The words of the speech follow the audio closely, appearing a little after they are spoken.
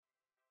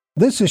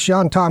This is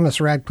Sean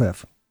Thomas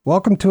Radcliffe.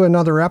 Welcome to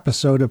another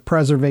episode of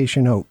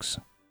Preservation Oaks.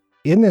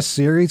 In this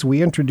series,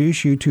 we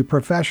introduce you to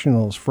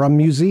professionals from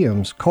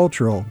museums,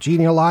 cultural,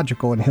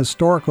 genealogical, and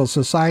historical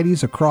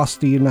societies across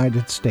the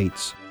United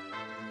States.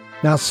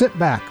 Now sit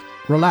back,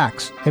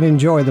 relax, and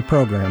enjoy the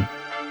program.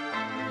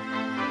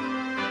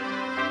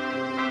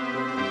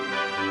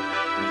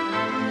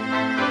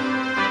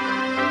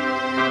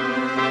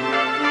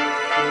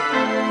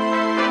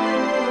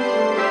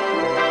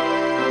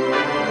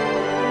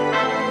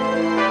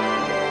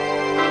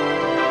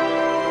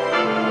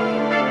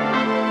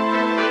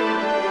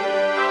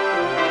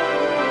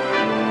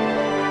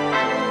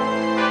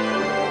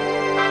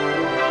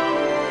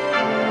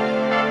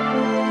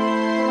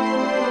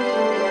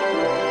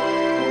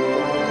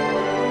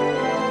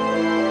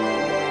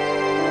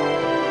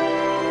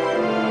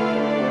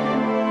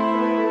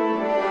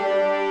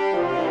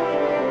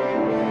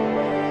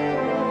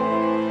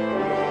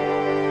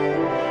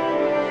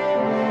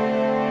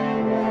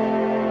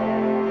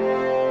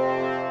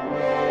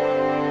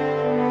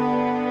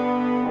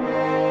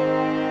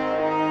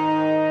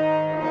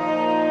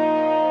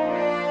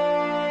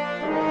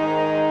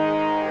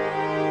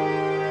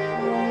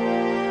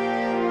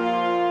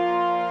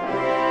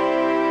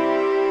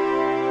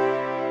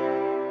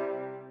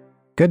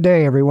 Good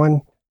day,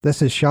 everyone.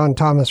 This is Sean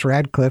Thomas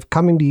Radcliffe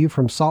coming to you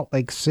from Salt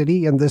Lake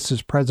City, and this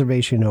is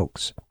Preservation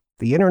Oaks,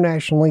 the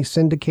internationally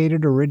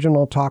syndicated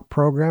original talk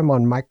program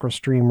on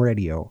MicroStream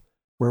Radio,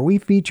 where we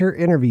feature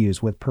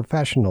interviews with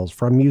professionals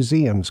from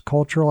museums,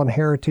 cultural and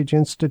heritage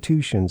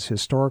institutions,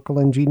 historical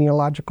and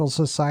genealogical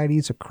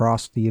societies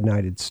across the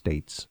United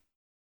States.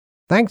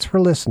 Thanks for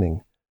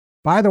listening.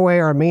 By the way,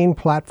 our main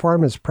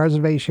platform is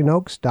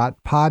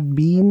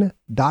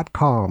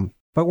preservationoaks.podbean.com.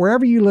 But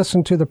wherever you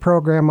listen to the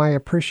program, I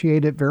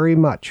appreciate it very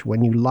much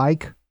when you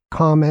like,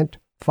 comment,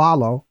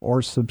 follow,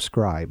 or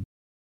subscribe.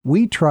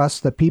 We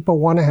trust that people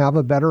want to have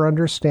a better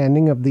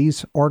understanding of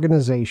these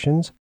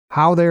organizations,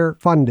 how they're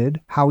funded,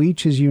 how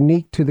each is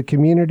unique to the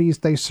communities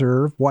they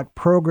serve, what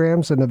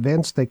programs and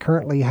events they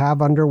currently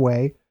have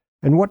underway,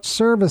 and what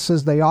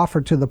services they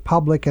offer to the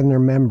public and their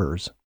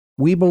members.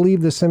 We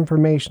believe this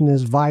information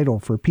is vital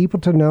for people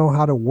to know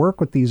how to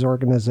work with these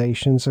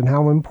organizations and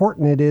how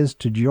important it is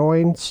to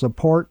join,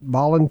 support,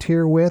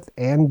 volunteer with,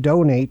 and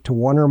donate to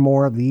one or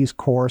more of these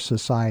core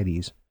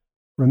societies.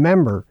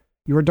 Remember,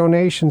 your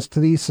donations to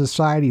these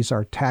societies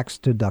are tax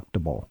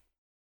deductible.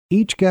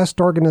 Each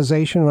guest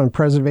organization on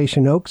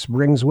Preservation Oaks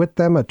brings with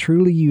them a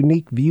truly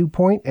unique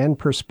viewpoint and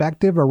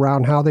perspective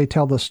around how they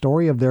tell the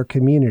story of their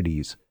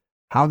communities,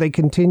 how they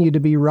continue to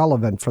be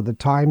relevant for the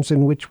times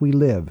in which we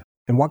live,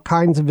 and what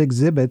kinds of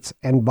exhibits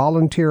and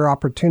volunteer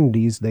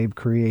opportunities they've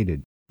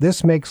created.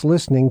 This makes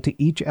listening to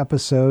each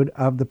episode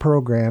of the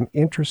program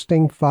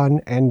interesting,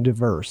 fun, and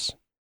diverse.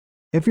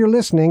 If you're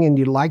listening and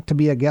you'd like to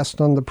be a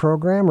guest on the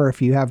program, or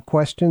if you have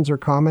questions or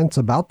comments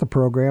about the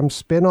program,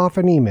 spin off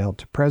an email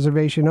to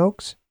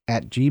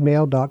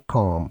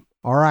preservationoaks@gmail.com.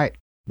 All right,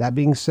 that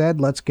being said,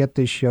 let's get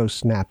this show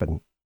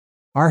snapping.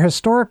 Our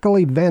historical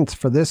events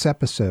for this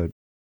episode.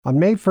 On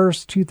May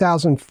 1st,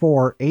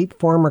 2004, 8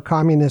 former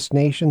communist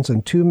nations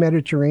and 2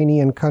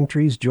 Mediterranean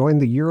countries joined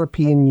the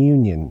European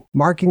Union,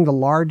 marking the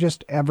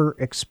largest ever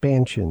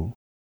expansion.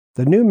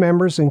 The new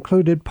members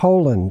included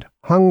Poland,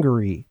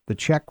 Hungary, the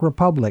Czech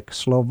Republic,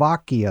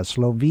 Slovakia,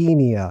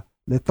 Slovenia,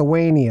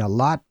 Lithuania,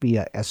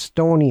 Latvia,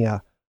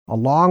 Estonia,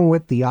 along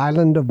with the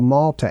island of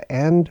Malta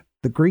and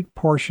the Greek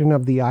portion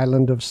of the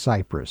island of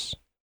Cyprus.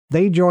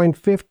 They joined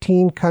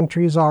 15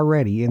 countries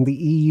already in the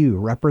EU,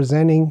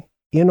 representing,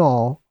 in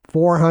all,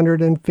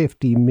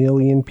 450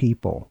 million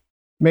people.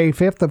 May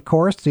 5th, of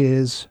course,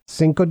 is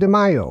Cinco de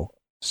Mayo,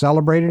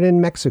 celebrated in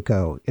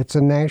Mexico. It's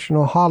a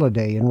national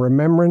holiday in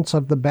remembrance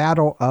of the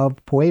Battle of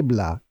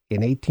Puebla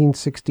in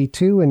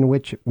 1862, in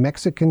which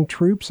Mexican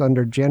troops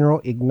under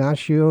General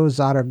Ignacio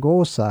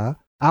Zaragoza,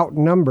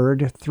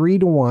 outnumbered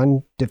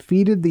 3-1,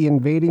 defeated the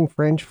invading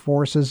French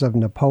forces of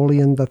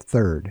Napoleon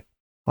III.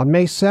 On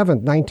May 7,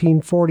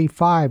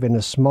 1945, in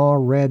a small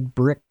red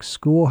brick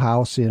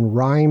schoolhouse in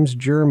Reims,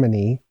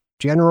 Germany,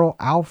 General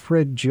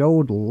Alfred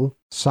Jodl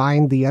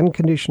signed the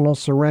unconditional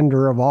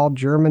surrender of all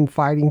German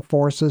fighting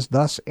forces,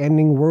 thus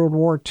ending World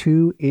War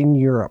II in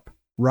Europe.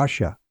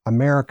 Russia,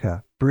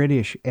 America,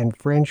 British, and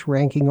French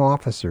ranking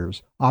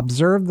officers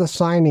observed the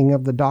signing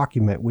of the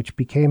document, which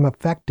became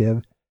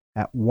effective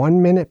at 1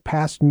 minute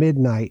past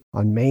midnight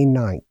on May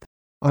 9th.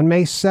 On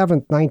May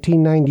 7,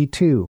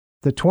 1992,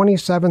 the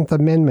 27th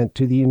Amendment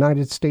to the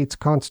United States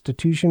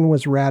Constitution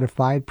was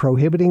ratified,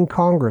 prohibiting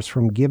Congress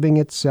from giving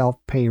itself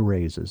pay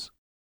raises.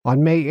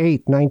 On May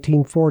 8,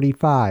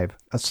 1945,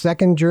 a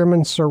second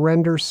German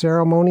surrender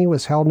ceremony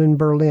was held in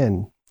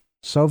Berlin.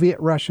 Soviet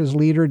Russia's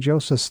leader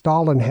Joseph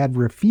Stalin had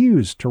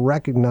refused to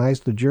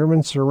recognize the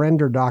German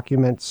surrender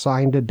document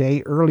signed a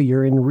day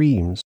earlier in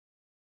Reims.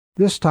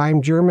 This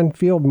time, German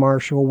Field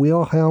Marshal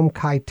Wilhelm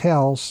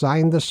Keitel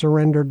signed the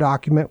surrender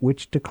document,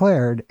 which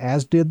declared,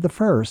 as did the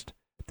first,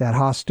 that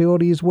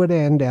hostilities would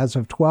end as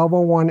of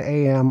 12:01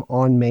 a.m.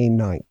 on May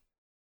 9th.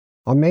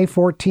 On May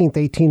 14,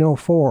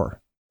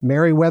 1804,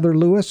 Meriwether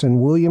Lewis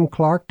and William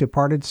Clark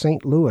departed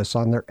St. Louis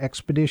on their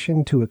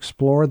expedition to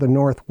explore the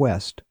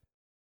Northwest.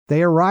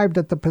 They arrived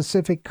at the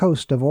Pacific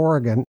coast of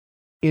Oregon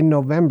in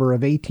November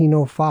of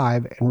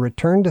 1805 and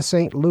returned to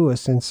St.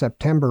 Louis in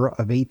September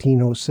of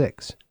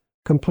 1806,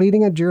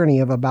 completing a journey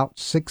of about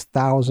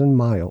 6,000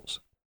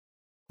 miles.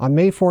 On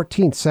May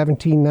 14,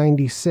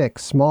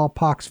 1796,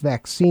 smallpox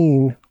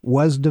vaccine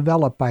was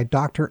developed by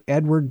Dr.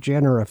 Edward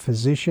Jenner, a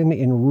physician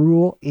in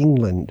rural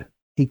England.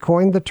 He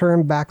coined the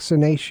term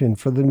vaccination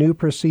for the new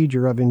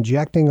procedure of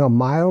injecting a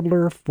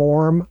milder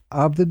form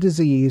of the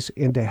disease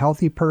into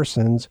healthy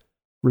persons,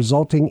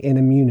 resulting in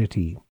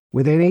immunity.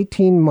 Within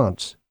 18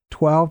 months,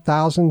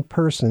 12,000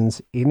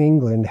 persons in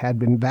England had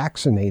been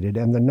vaccinated,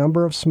 and the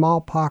number of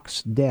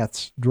smallpox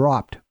deaths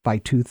dropped by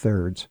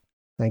 2/3.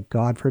 Thank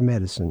God for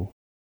medicine.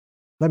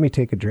 Let me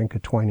take a drink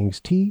of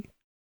Twinings tea.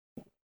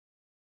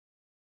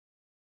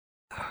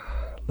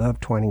 Love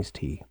Twinings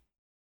tea.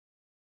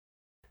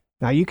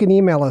 Now, you can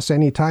email us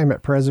anytime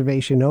at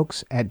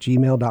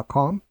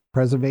preservationoaks@gmail.com.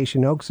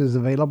 Preservation Oaks is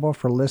available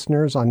for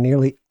listeners on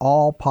nearly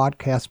all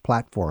podcast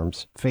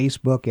platforms,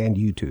 Facebook and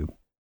YouTube.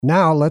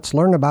 Now, let's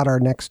learn about our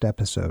next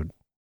episode.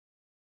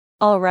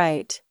 All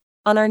right.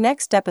 On our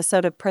next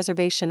episode of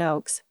Preservation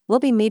Oaks, we'll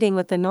be meeting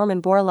with the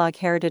Norman Borlaug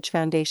Heritage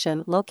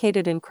Foundation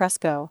located in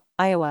Cresco,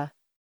 Iowa.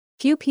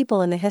 Few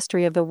people in the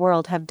history of the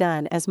world have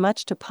done as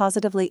much to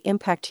positively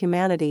impact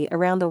humanity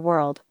around the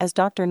world as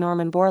Dr.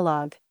 Norman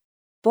Borlaug.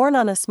 Born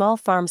on a small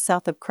farm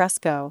south of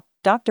Cresco,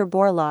 Dr.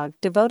 Borlaug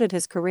devoted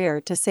his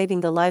career to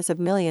saving the lives of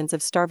millions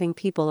of starving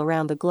people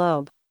around the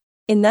globe.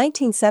 In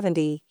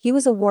 1970, he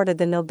was awarded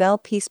the Nobel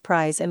Peace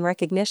Prize in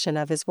recognition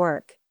of his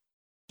work.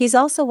 He's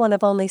also one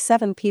of only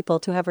 7 people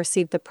to have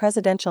received the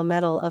Presidential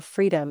Medal of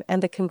Freedom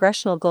and the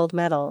Congressional Gold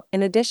Medal,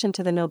 in addition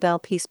to the Nobel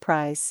Peace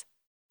Prize.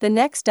 The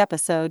next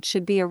episode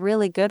should be a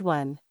really good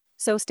one,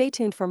 so stay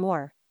tuned for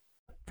more.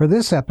 For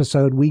this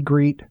episode, we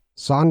greet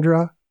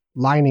Sandra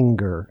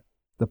Leininger,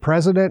 the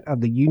president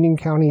of the Union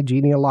County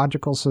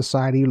Genealogical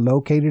Society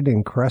located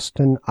in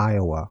Creston,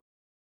 Iowa.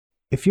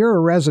 If you're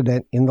a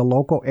resident in the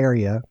local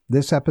area,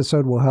 this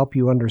episode will help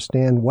you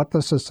understand what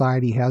the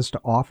society has to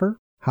offer,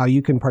 how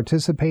you can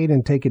participate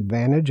and take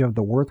advantage of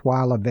the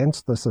worthwhile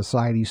events the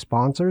society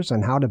sponsors,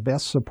 and how to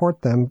best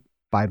support them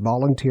by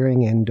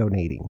volunteering and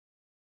donating.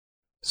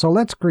 So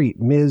let's greet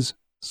Ms.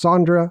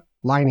 Sandra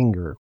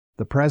Leininger,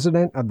 the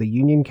president of the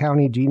Union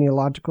County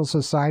Genealogical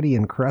Society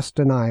in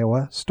Creston,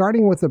 Iowa,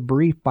 starting with a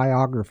brief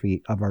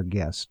biography of our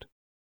guest.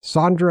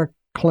 Sandra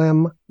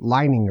Clem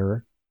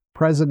Leininger,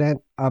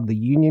 president of the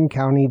Union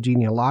County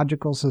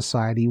Genealogical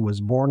Society,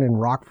 was born in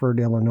Rockford,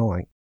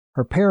 Illinois.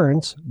 Her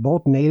parents,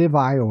 both native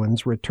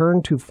Iowans,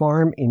 returned to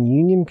farm in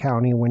Union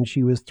County when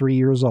she was 3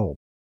 years old.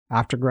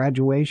 After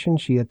graduation,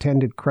 she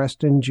attended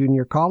Creston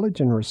Junior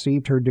College and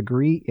received her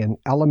degree in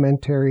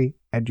elementary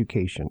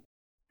education.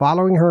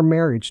 Following her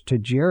marriage to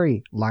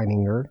Jerry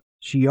Leininger,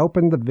 she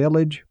opened the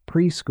village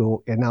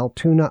preschool in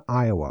Altoona,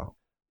 Iowa.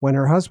 When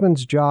her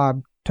husband's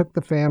job took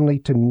the family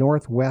to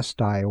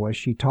Northwest Iowa,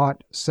 she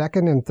taught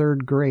 2nd and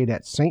 3rd grade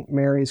at St.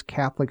 Mary's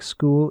Catholic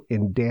School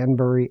in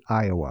Danbury,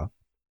 Iowa.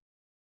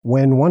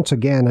 When once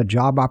again a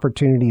job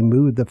opportunity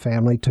moved the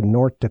family to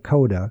North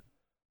Dakota,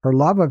 her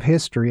love of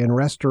history and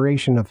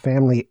restoration of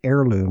family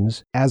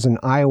heirlooms as an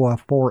Iowa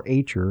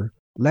 4-H'er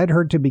led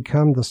her to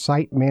become the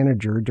site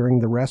manager during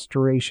the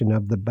restoration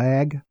of the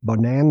Bag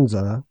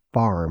Bonanza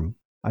Farm,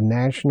 a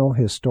National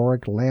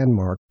Historic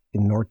Landmark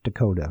in North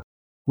Dakota.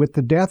 With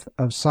the death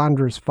of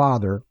Sandra's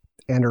father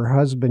and her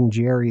husband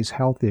Jerry's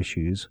health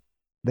issues,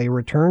 they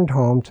returned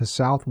home to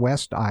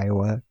southwest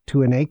Iowa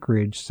to an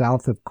acreage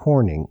south of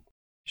Corning.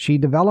 She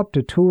developed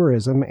a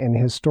tourism and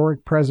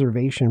historic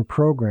preservation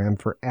program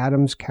for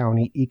Adams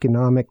County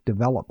economic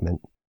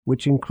development,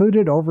 which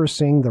included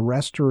overseeing the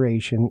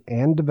restoration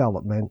and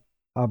development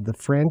of the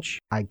French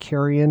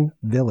Icarian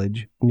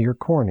village near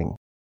Corning.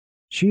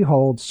 She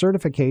holds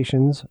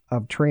certifications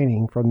of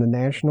training from the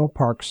National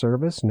Park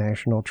Service,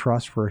 National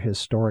Trust for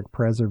Historic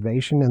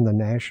Preservation, and the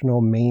National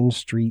Main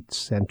Street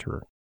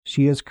Center.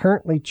 She is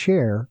currently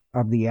chair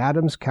of the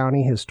Adams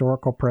County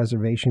Historical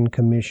Preservation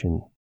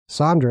Commission.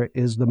 Sandra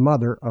is the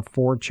mother of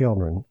 4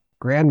 children,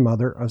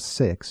 grandmother of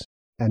 6,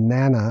 and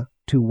nana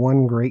to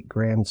 1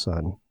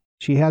 great-grandson.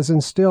 She has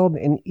instilled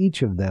in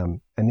each of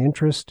them an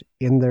interest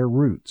in their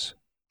roots,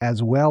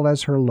 as well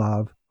as her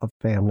love of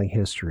family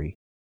history.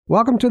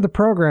 Welcome to the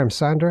program,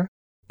 Sandra.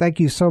 Thank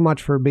you so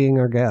much for being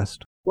our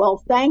guest.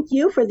 Well, thank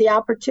you for the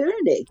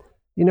opportunity.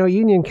 You know,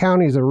 Union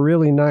County is a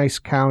really nice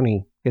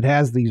county. It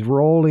has these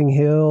rolling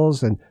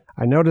hills, and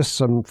I noticed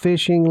some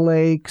fishing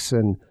lakes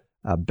and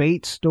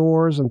bait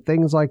stores and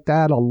things like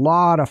that. A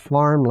lot of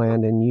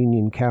farmland in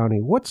Union County.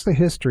 What's the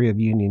history of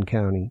Union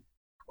County?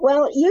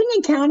 Well,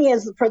 Union County,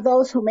 is, for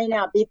those who may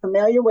not be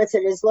familiar with it,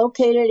 is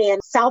located in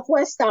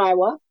southwest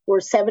Iowa. We're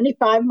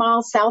 75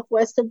 miles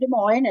southwest of Des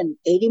Moines and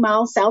 80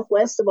 miles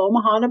southwest of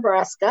Omaha,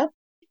 Nebraska.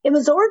 It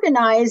was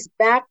organized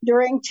back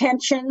during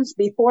tensions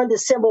before the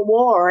Civil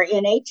War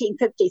in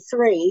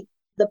 1853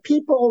 The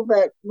people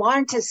that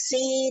wanted to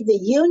see the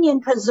Union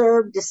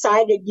preserved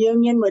decided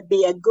Union would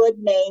be a good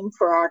name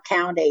for our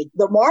county.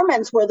 The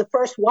Mormons were the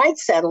first white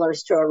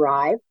settlers to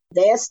arrive.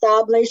 They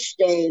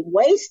established a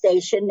way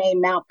station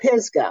named Mount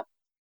Pisgah.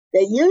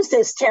 They used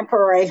this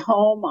temporary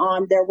home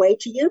on their way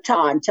to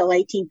Utah until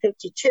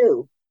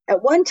 1852.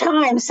 At one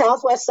time,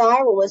 Southwest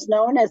Iowa was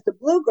known as the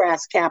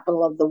bluegrass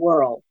capital of the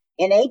world.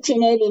 In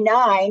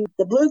 1889,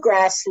 the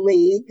Bluegrass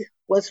League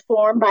was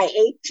formed by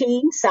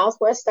 18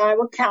 Southwest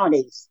Iowa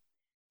counties.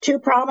 Two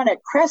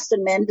prominent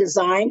Creston men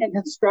designed and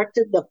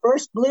constructed the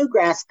first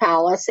Bluegrass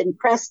Palace in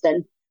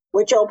Creston,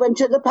 which opened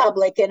to the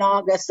public in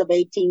August of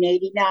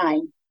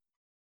 1889.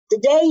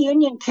 Today,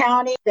 Union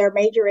County, their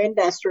major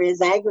industry is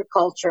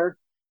agriculture,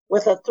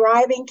 with a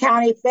thriving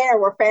county fair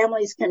where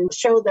families can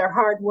show their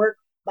hard work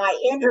by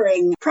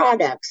entering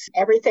products,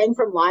 everything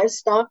from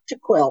livestock to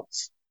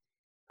quilts.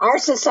 Our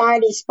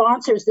society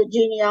sponsors the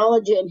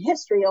Genealogy and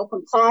History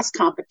Open Class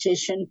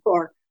competition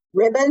for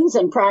ribbons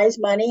and prize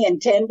money in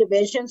 10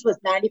 divisions with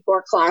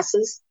 94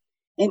 classes,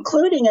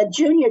 including a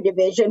junior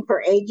division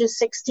for ages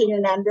 16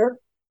 and under.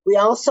 We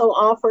also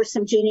offer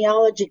some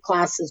genealogy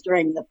classes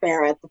during the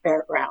fair at the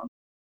fairground.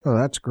 Oh,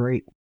 that's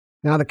great.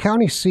 Now, the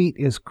county seat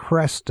is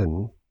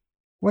Creston.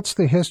 What's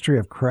the history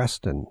of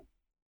Creston?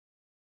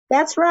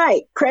 That's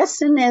right.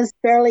 Creston is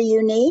fairly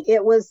unique.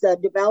 It was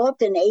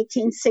developed in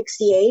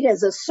 1868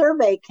 as a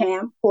survey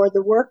camp for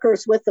the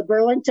workers with the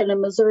Burlington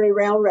and Missouri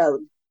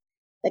Railroad.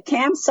 The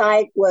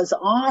campsite was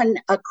on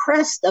a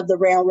crest of the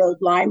railroad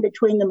line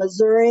between the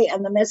Missouri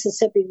and the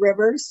Mississippi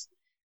rivers.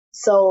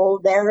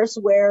 So there's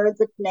where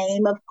the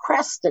name of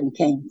Creston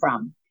came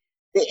from.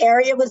 The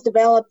area was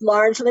developed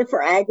largely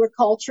for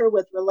agriculture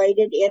with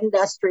related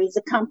industries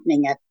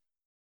accompanying it.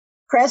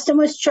 Creston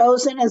was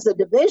chosen as the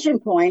division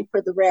point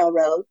for the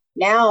railroad,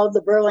 now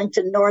the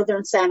Burlington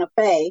Northern Santa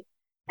Fe,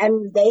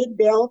 and they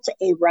built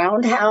a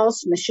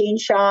roundhouse, machine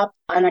shop,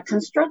 and a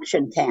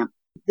construction camp.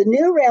 The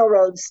new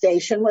railroad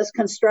station was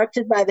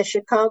constructed by the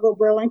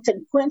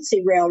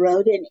Chicago-Burlington-Quincy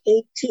Railroad in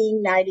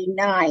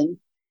 1899.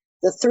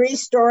 The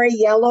three-story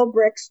yellow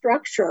brick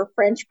structure,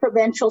 French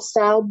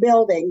provincial-style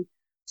building,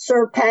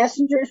 served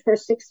passengers for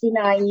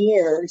 69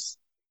 years.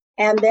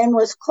 And then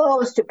was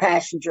closed to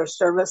passenger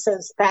service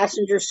as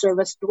passenger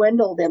service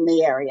dwindled in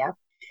the area.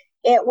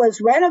 It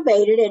was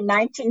renovated in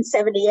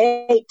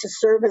 1978 to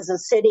serve as a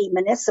city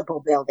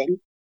municipal building.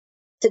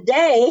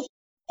 Today,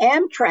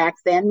 Amtrak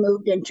then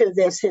moved into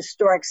this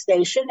historic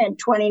station in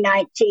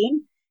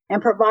 2019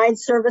 and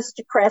provides service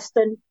to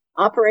Creston,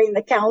 operating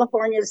the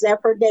California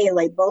Zephyr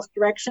daily, both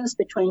directions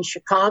between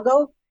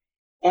Chicago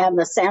and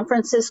the San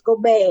Francisco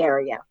Bay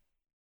Area.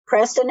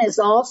 Creston is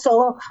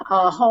also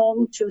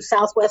home to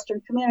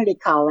Southwestern Community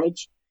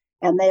College,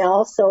 and they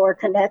also are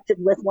connected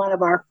with one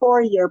of our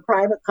 4-year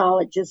private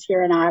colleges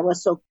here in Iowa,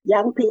 so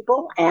young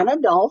people and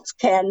adults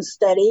can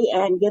study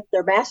and get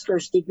their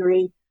bachelor's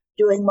degree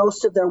doing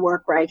most of their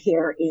work right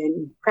here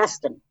in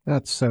Creston.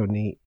 That's so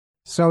neat.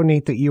 So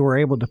neat that you were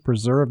able to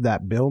preserve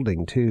that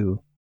building,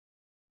 too.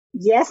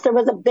 Yes, there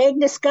was a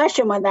big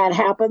discussion when that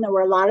happened. There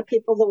were a lot of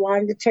people that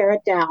wanted to tear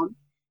it down.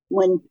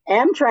 When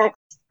Amtrak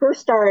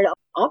first started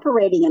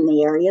operating in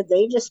the area,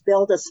 they just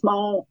built a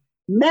small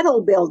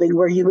metal building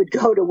where you would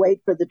go to wait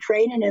for the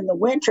train. And in the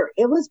winter,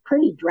 it was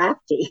pretty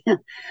drafty,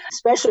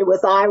 especially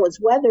with Iowa's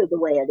weather the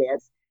way it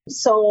is.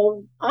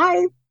 So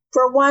I,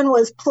 for one,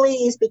 was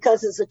pleased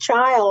because as a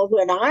child,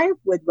 when I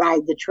would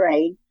ride the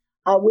train,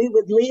 we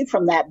would leave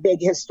from that big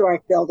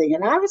historic building.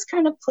 And I was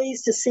kind of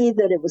pleased to see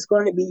that it was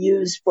going to be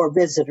used for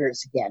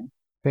visitors again.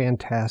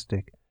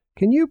 Fantastic.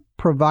 Can you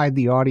provide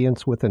the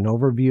audience with an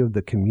overview of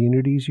the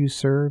communities you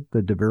serve,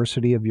 the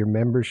diversity of your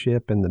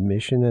membership, and the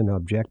mission and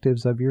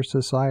objectives of your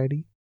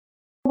society?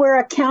 We're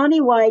a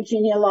county-wide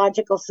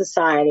genealogical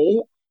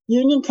society.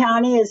 Union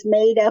County is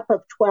made up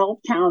of 12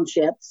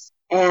 townships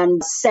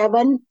and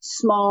 7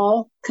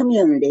 small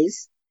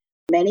communities,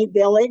 many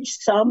village,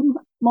 some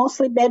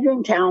mostly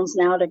bedroom towns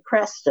now to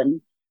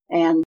Creston.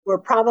 And we're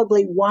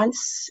probably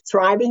once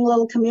thriving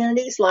little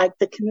communities, like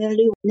the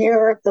community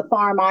near the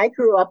farm I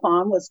grew up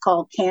on was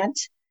called Kent.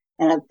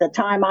 And at the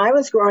time I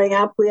was growing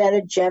up, we had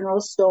a general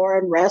store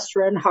and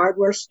restaurant,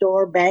 hardware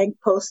store, bank,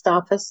 post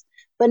office.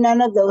 But none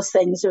of those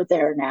things are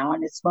there now.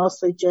 And it's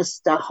mostly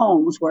just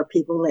homes where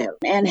people live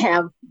and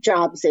have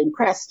jobs in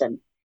Creston.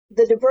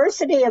 The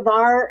diversity of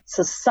our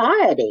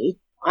society,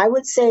 I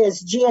would say,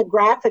 is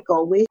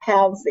geographical. We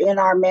have in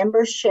our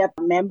membership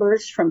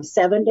members from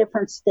 7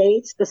 different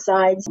states,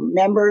 besides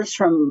members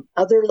from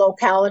other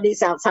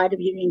localities outside of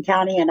Union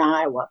County and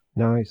Iowa.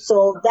 Nice.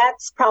 So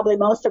that's probably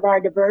most of our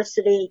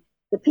diversity.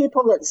 The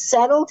people that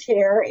settled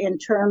here in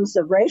terms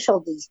of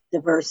racial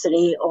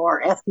diversity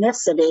or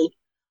ethnicity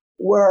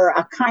were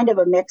a kind of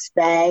a mixed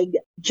bag.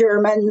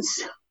 Germans,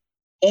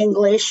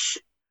 English,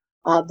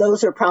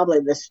 those are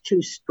probably the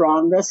 2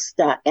 strongest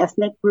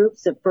ethnic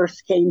groups that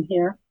first came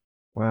here.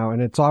 Wow,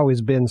 and it's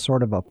always been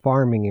sort of a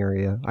farming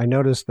area. I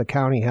noticed the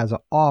county has an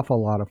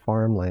awful lot of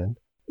farmland.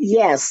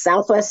 Yes,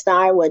 Southwest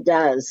Iowa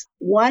does.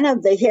 One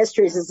of the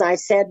histories, as I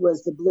said,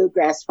 was the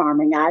bluegrass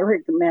farming. I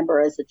remember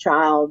as a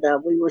child,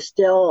 we were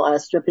still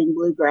stripping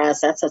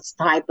bluegrass. That's a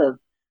type of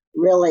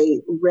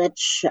really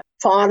rich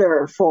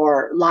fodder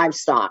for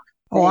livestock.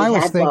 Oh, I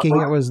was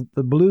thinking it was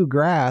the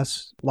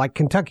bluegrass, like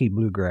Kentucky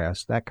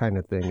bluegrass, that kind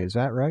of thing. Is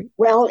that right?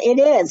 Well, it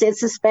is.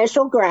 It's a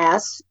special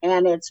grass,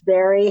 and it's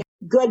very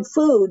good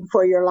food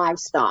for your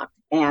livestock.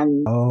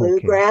 And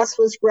bluegrass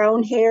was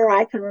grown here.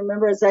 I can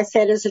remember, as I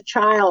said, as a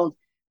child,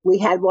 we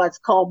had what's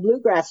called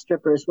bluegrass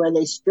strippers, where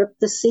they strip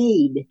the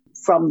seed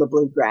from the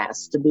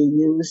bluegrass to be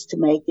used to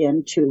make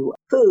into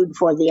food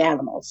for the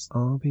animals.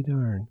 Oh, be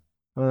darned.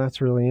 Oh, that's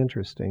really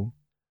interesting.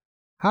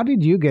 How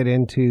did you get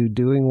into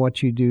doing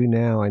what you do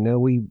now? I know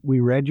we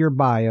read your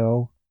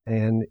bio,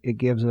 and it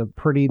gives a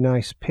pretty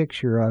nice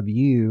picture of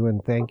you,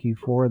 and thank you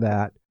for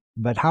that.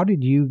 But how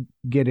did you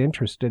get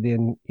interested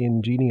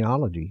in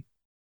genealogy?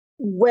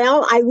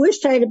 Well, I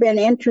wished I'd have been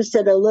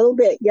interested a little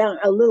bit young,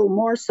 a little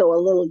more so, a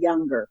little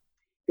younger.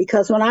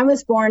 Because when I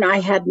was born, I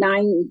had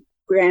 9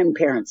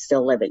 grandparents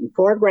still living,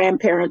 4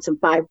 grandparents and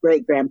 5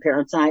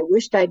 great-grandparents, and I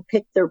wished I'd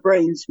picked their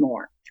brains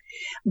more,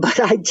 but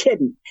I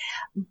didn't.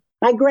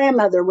 My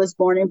grandmother was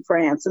born in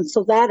France, and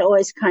so that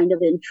always kind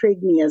of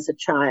intrigued me as a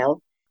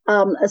child.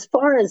 As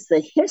far as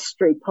the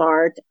history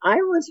part, I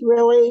was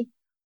really,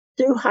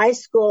 through high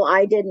school,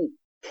 I didn't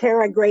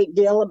care a great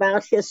deal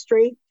about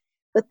history,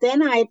 but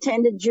then I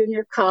attended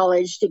junior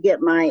college to get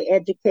my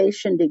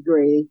education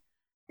degree.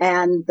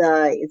 And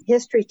the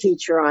history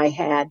teacher I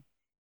had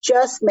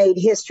just made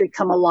history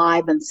come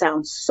alive and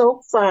sound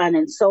so fun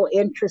and so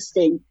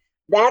interesting.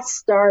 That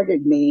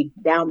started me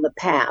down the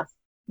path.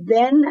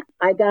 Then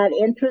I got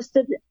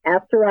interested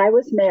after I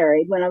was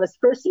married. When I was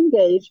first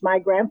engaged, my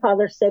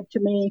grandfather said to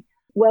me,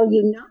 well,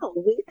 you know,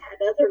 we've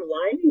had other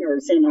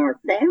Liningers in our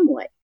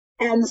family.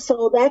 And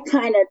so that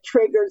kind of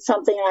triggered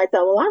something. And I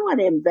thought, well, I want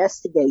to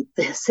investigate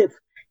this, if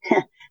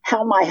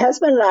how my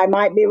husband and I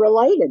might be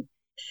related.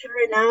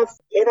 Sure enough,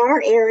 in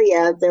our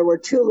area, there were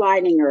 2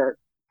 Leininger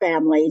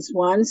families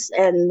once,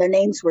 and the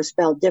names were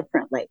spelled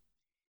differently.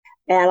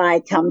 And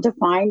I come to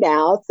find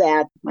out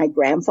that my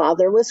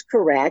grandfather was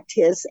correct.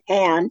 His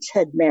aunt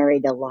had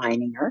married a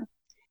Leininger.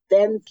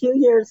 Then a few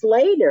years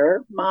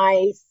later,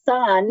 my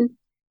son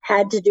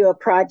had to do a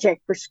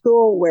project for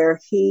school where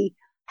he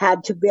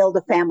had to build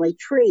a family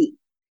tree.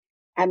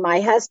 And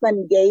my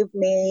husband gave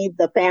me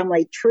the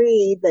family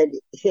tree that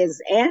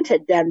his aunt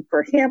had done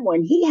for him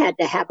when he had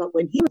to have it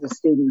when he was a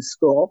student in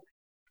school.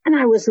 And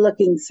I was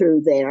looking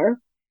through there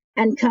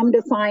and come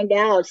to find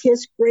out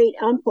his great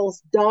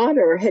uncle's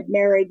daughter had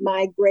married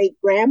my great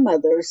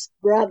grandmother's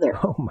brother.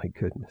 Oh, my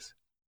goodness.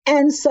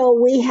 And so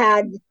we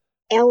had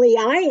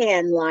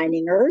Lein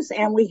Leiningers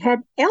and we had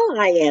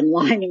Lin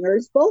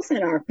Leiningers both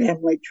in our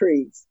family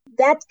trees.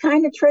 That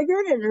kind of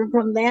triggered it. And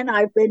from then,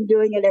 I've been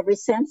doing it ever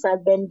since.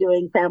 I've been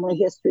doing family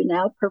history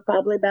now for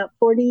probably about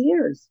 40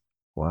 years.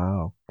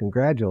 Wow.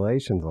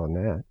 Congratulations on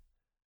that.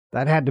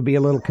 That had to be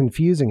a little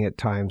confusing at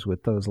times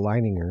with those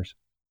Leiningers.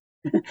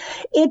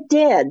 It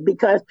did,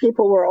 because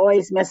people were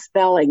always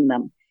misspelling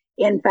them.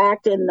 In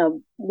fact,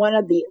 in one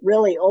of the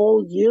really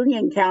old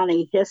Union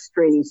County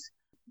histories,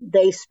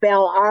 they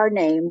spell our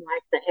name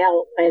like the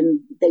L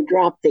and they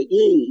drop the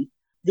E.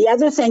 The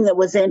other thing that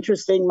was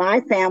interesting,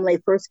 my family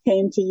first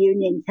came to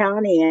Union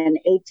County in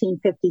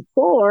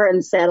 1854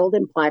 and settled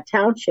in Platte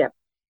Township.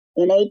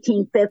 In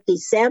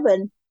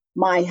 1857,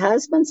 my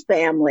husband's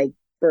family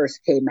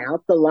first came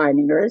out, the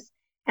Leiningers,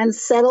 and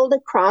settled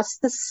across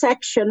the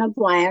section of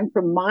land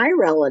from my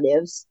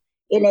relatives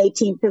in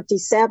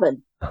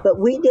 1857. But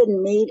we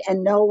didn't meet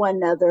and know one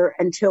another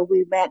until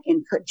we met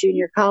in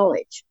junior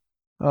college.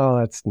 Oh,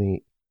 that's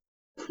neat.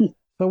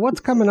 So what's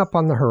coming up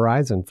on the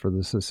horizon for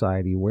the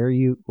society? Where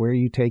are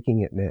you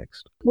taking it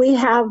next? We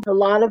have a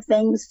lot of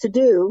things to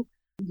do.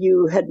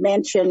 You had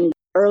mentioned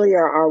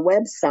earlier our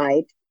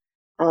website.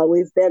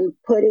 We've been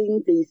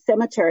putting the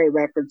cemetery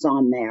records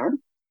on there.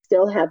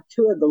 Still have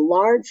 2 of the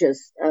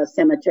largest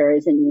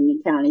cemeteries in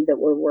Union County that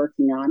we're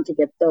working on to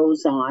get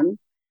those on.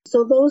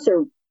 So those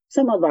are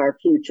some of our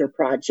future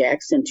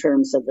projects in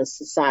terms of the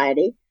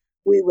society.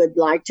 We would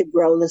like to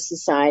grow the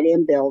society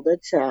and build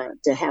it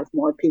to have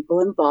more people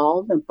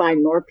involved and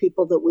find more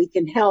people that we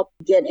can help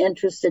get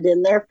interested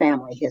in their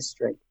family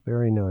history.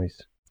 Very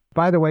nice.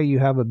 By the way, you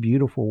have a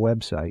beautiful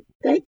website.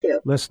 Thank you.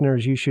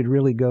 Listeners, you should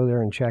really go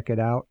there and check it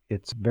out.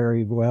 It's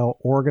very well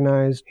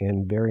organized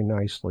and very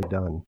nicely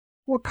done.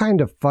 What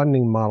kind of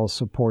funding model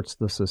supports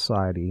the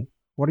society?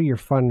 What are your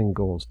funding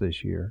goals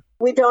this year?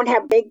 We don't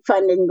have big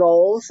funding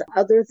goals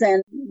other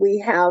than we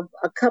have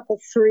a couple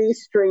 3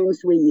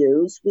 streams we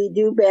use. We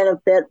do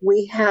benefit.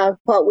 We have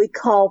what we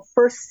call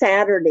First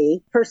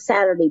Saturday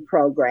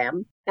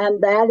program.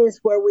 And that is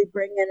where we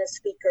bring in a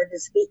speaker to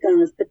speak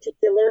on a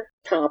particular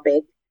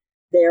topic.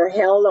 They're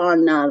held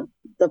on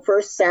the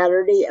first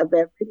Saturday of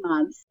every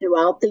month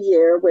throughout the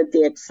year, with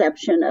the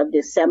exception of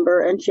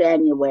December and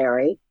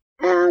January.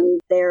 And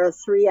they're a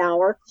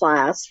 3-hour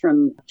class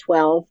from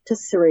 12 to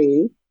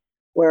 3,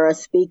 where a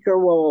speaker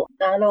will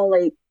not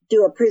only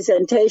do a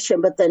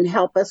presentation, but then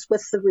help us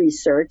with the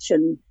research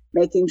and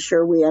making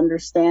sure we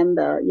understand,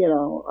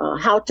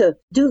 how to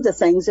do the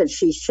things that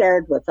she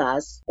shared with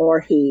us, or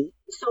he.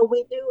 So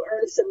we do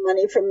earn some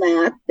money from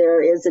that.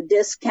 There is a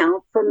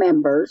discount for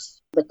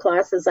members. The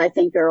classes, I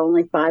think, are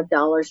only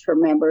 $5 for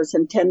members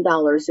and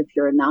 $10 if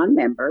you're a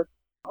non-member.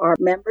 Our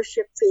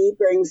membership fee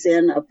brings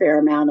in a fair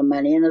amount of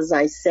money. And as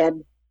I said,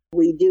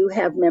 we do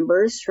have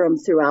members from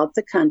throughout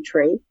the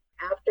country.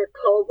 After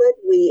COVID,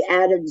 we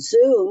added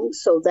Zoom,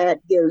 so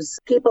that gives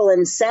people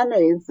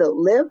incentive that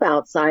live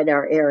outside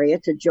our area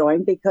to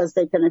join because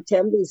they can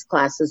attend these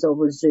classes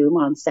over Zoom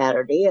on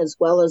Saturday, as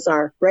well as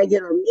our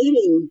regular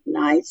meeting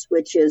nights,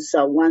 which is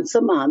once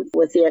a month,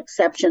 with the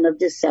exception of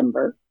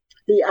December.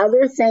 The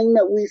other thing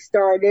that we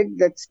started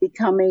that's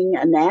becoming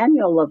an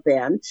annual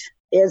event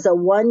is a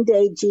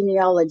one-day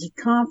genealogy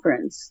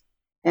conference.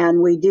 And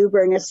we do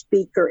bring a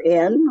speaker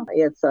in.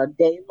 It's a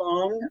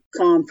day-long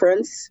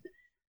conference.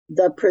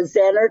 The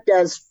presenter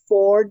does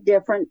 4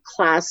 different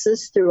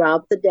classes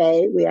throughout the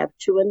day. We have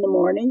 2 in the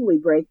morning, we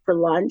break for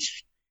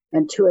lunch,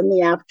 and 2 in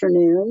the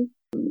afternoon.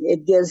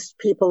 It gives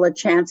people a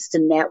chance to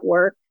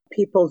network.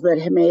 People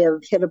that may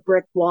have hit a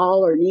brick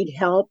wall or need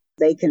help,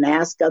 they can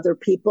ask other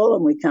people,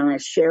 and we kind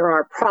of share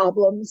our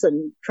problems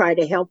and try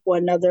to help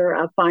one another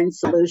find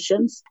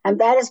solutions.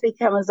 And that has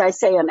become, as I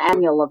say, an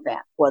annual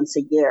event once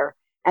a year.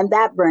 And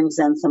that brings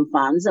in some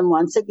funds. And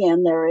once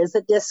again, there is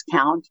a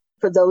discount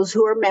for those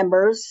who are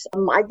members.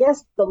 I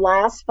guess the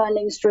last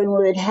funding stream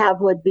we would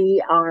have would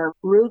be our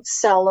root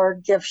cellar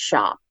gift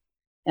shop.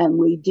 And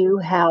we do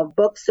have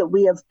books that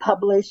we have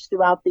published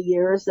throughout the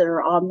years that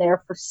are on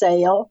there for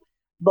sale,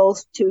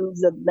 both to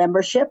the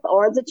membership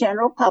or the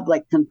general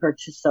public can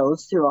purchase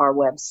those through our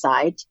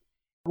website.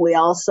 We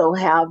also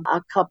have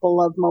a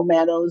couple of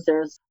mementos.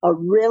 There's a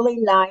really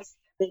nice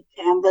big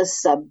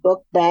canvas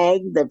book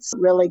bag that's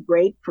really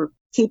great for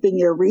keeping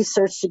your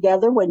research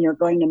together when you're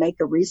going to make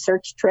a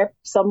research trip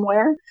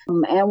somewhere.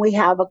 And we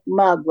have a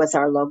mug with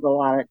our logo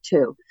on it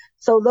too.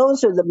 So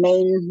those are the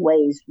main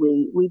ways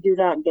we do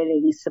not get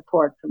any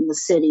support from the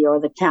city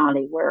or the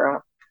county. We're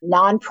a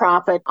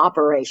nonprofit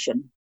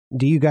operation.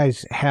 Do you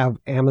guys have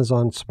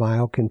Amazon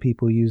Smile? Can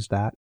people use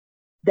that?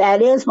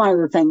 That is one of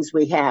the things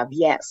we have,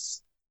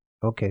 yes.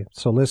 Okay,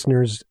 so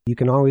listeners, you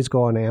can always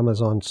go on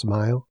Amazon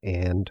Smile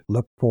and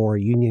look for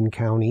Union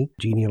County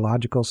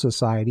Genealogical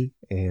Society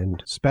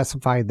and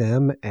specify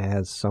them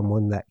as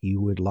someone that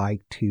you would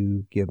like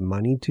to give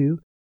money to.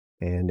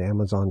 And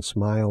Amazon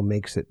Smile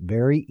makes it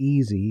very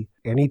easy.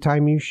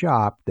 Anytime you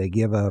shop, they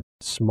give a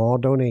small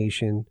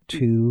donation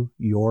to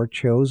your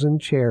chosen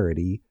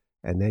charity,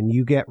 and then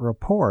you get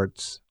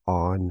reports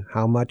on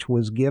how much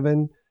was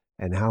given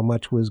and how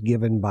much was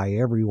given by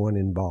everyone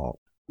involved.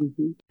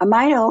 Mm-hmm. I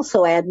might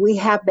also add, we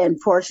have been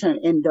fortunate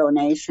in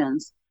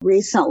donations.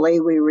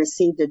 Recently, we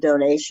received a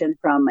donation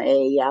from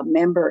a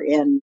member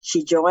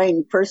she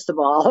joined, first of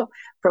all,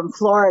 from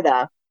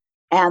Florida.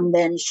 And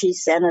then she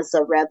sent us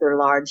a rather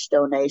large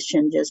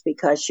donation just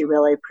because she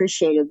really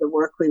appreciated the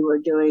work we were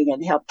doing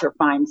and helped her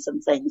find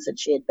some things that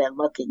she had been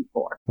looking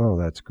for. Oh,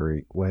 that's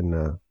great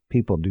when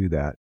people do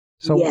that.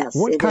 So yes,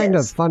 what kind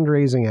is. of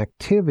fundraising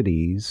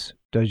activities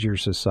does your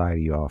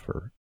society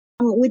offer?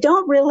 We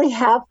don't really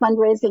have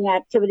fundraising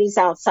activities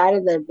outside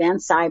of the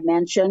events I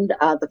mentioned.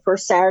 The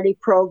First Saturday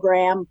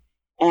program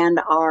and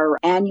our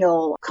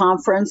annual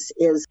conference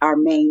is our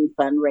main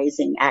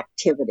fundraising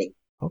activity.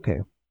 Okay.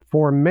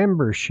 For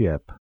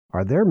membership,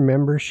 are there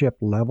membership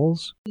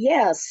levels?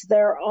 Yes,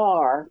 there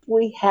are.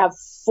 We have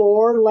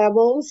 4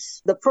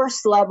 levels. The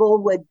first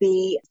level would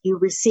be you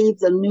receive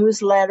the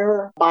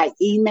newsletter by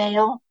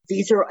email.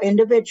 These are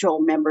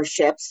individual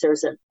memberships.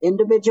 There's an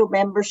individual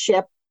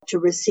membership to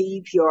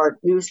receive your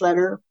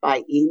newsletter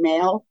by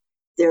email.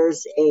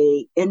 There's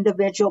a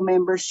individual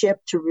membership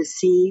to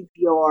receive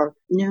your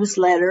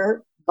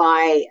newsletter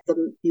by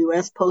the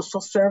U.S. Postal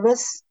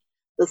Service.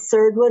 The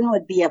third one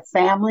would be a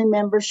family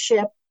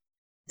membership.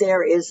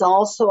 There is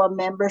also a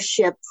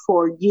membership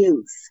for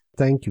youth.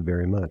 Thank you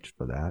very much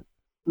for that.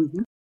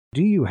 Mm-hmm.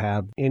 Do you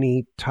have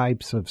any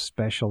types of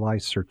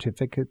specialized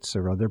certificates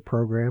or other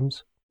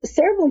programs?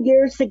 Several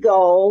years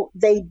ago,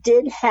 they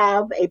did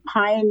have a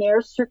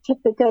Pioneer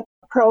Certificate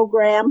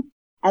program,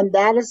 and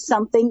that is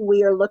something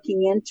we are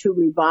looking into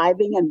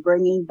reviving and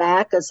bringing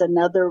back as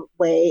another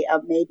way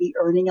of maybe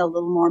earning a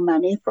little more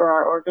money for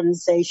our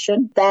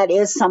organization. That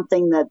is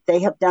something that they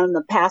have done in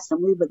the past,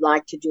 and we would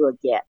like to do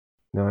again.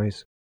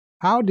 Nice.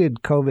 How did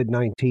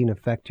COVID-19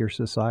 affect your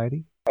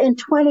society? In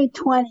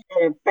 2020,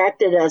 it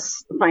affected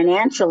us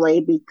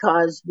financially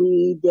because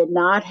we did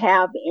not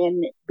have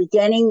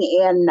beginning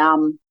in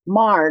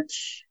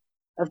March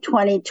of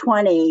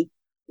 2020,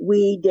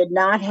 we did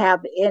not have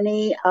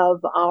any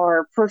of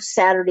our First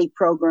Saturday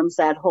programs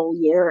that whole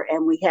year,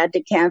 and we had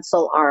to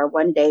cancel our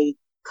one-day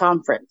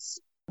conference.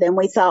 Then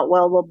we thought,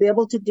 well, we'll be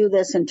able to do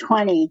this in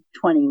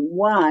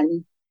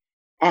 2021.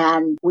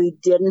 And we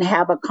didn't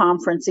have a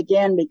conference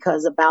again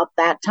because about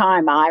that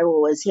time,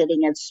 Iowa was hitting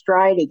its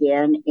stride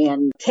again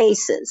in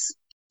cases.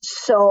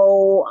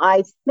 So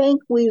I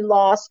think we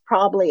lost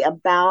probably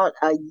about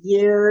a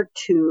year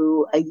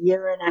to a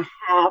year and a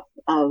half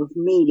of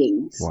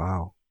meetings.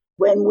 Wow.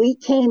 When we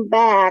came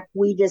back,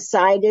 we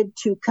decided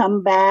to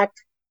come back.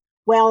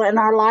 Well, and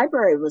our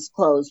library was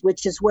closed,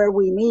 which is where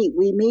we meet.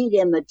 We meet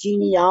in the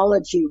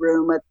genealogy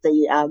room at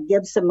the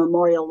Gibson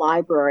Memorial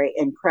Library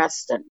in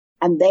Creston.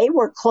 And they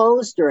were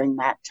closed during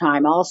that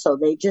time also.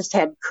 They just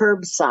had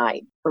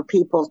curbside for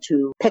people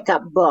to pick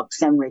up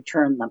books and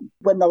return them.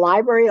 When the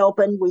library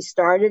opened, we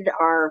started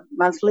our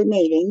monthly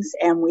meetings,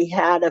 and we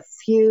had a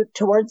few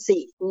towards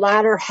the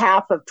latter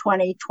half of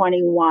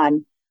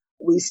 2021.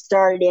 We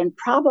started in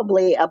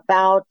probably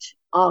about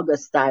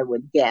August, I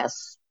would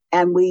guess.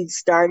 And we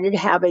started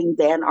having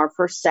then our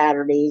first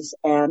Saturdays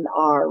and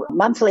our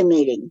monthly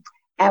meeting.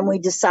 And we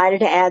decided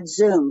to add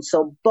Zoom.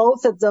 So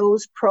both of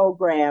those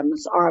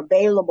programs are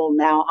available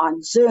now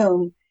on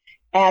Zoom.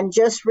 And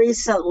just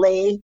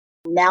recently,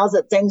 now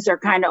that things are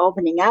kind of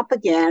opening up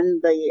again,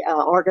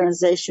 the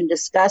organization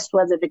discussed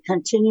whether to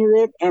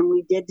continue it. And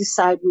we did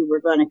decide we were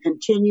going to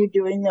continue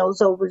doing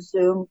those over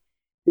Zoom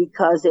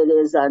because it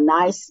is a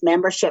nice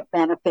membership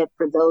benefit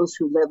for those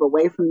who live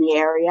away from the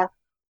area,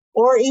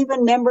 or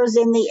even members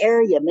in the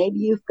area. Maybe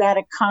you've got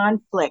a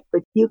conflict,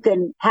 but you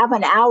can have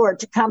an hour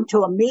to come to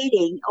a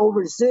meeting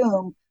over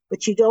Zoom,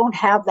 but you don't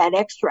have that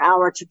extra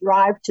hour to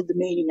drive to the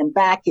meeting and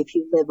back if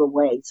you live a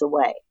ways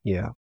away.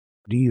 Yeah.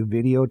 Do you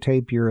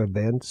videotape your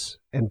events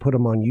and put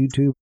them on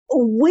YouTube?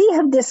 We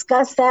have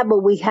discussed that, but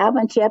we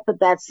haven't yet,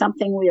 but that's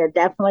something we are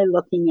definitely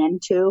looking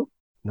into.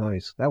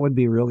 Nice. That would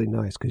be really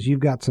nice because you've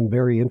got some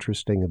very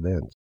interesting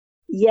events.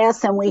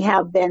 Yes, and we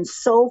have been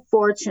so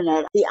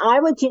fortunate. The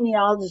Iowa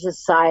Genealogy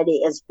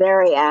Society is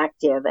very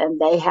active,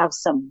 and they have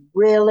some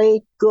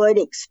really good,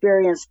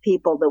 experienced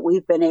people that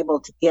we've been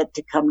able to get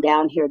to come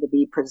down here to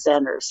be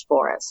presenters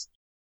for us.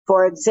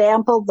 For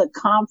example, the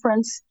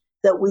conference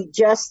that we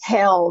just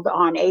held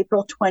on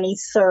April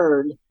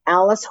 23rd,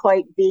 Alice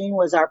Hoyt-Bean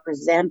was our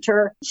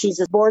presenter. She's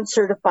a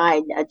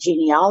board-certified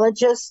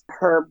genealogist.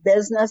 Her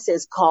business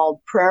is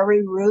called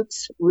Prairie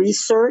Roots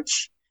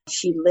Research.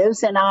 She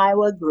lives in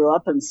Iowa, grew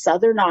up in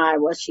southern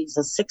Iowa. She's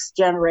a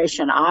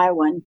sixth-generation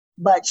Iowan,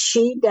 but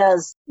she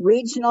does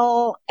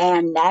regional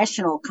and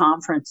national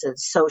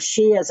conferences. So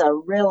she is a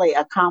really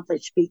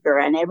accomplished speaker,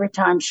 and every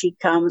time she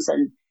comes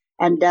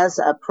and does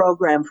a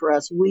program for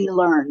us, we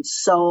learn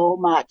so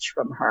much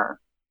from her.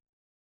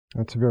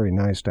 That's very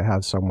nice to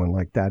have someone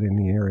like that in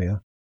the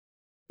area.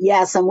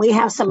 Yes, and we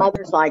have some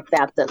others like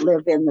that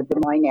live in the Des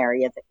Moines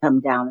area that come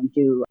down and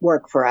do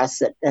work for us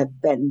that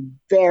have been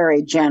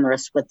very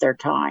generous with their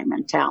time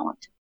and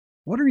talent.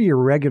 What are your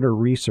regular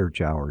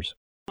research hours?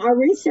 Our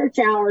research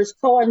hours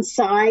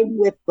coincide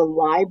with the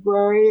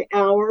library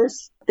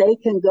hours. They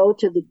can go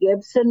to the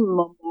Gibson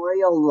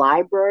Memorial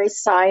Library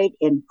site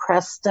in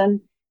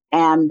Creston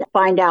and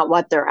find out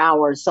what their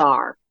hours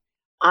are.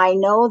 I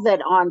know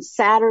that on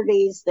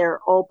Saturdays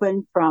they're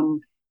open from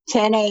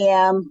 10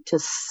 a.m. to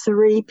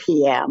 3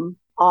 p.m.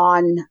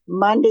 On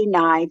Monday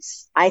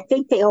nights, I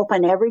think they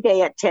open every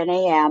day at 10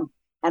 a.m.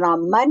 And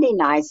on Monday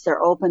nights,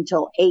 they're open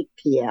till 8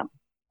 p.m.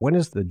 When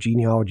is the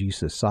Genealogy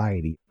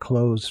Society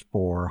closed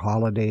for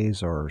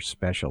holidays or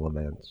special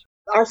events?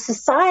 Our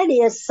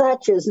society as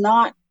such is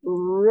not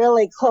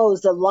really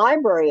closed. The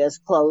library is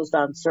closed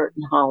on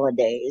certain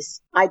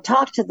holidays. I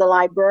talked to the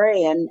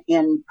librarian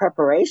in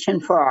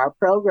preparation for our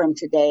program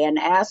today and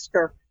asked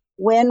her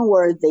when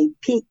were the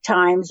peak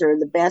times or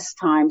the best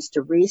times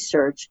to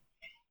research.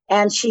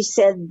 And she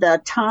said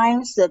the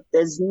times that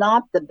is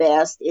not the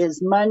best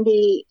is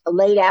Monday,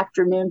 late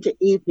afternoon to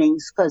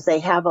evenings, because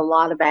they have a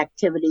lot of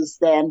activities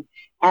then.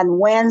 And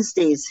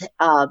Wednesdays,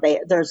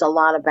 there's a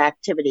lot of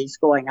activities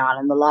going on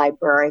in the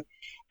library.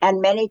 And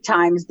many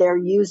times they're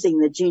using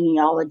the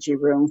genealogy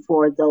room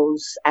for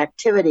those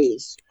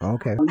activities.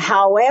 Okay.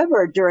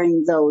 However,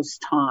 during those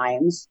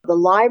times, the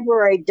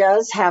library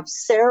does have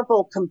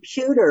several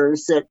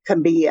computers that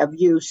can be of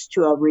use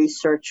to a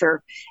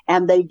researcher,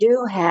 and they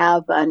do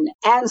have an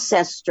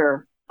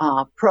ancestor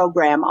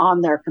program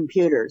on their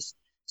computers.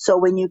 So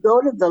when you go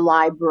to the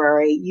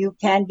library, you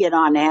can get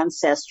on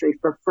Ancestry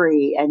for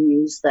free and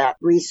use that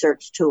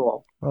research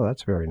tool. Oh,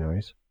 that's very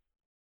nice.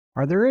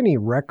 Are there any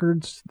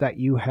records that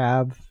you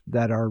have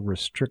that are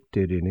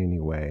restricted in any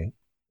way?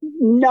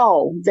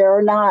 No,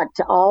 they're not.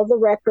 All the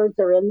records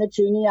are in the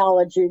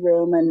genealogy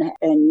room, and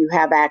you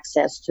have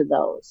access to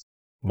those,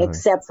 Nice.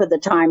 Except for the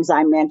times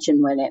I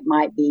mentioned when it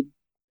might be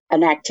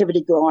an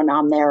activity going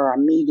on there or a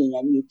meeting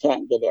and you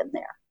can't get in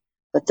there.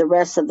 But the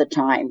rest of the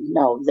time,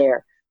 no,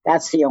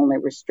 that's the only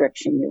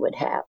restriction you would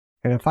have.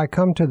 And if I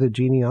come to the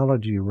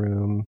genealogy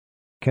room,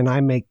 can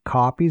I make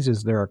copies?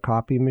 Is there a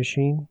copy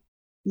machine?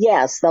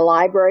 Yes, the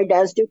library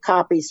does do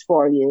copies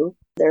for you.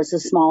 There's a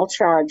small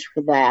charge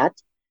for that.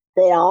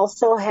 They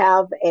also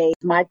have a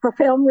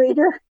microfilm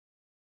reader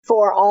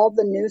for all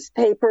the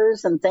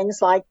newspapers and things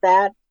like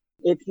that.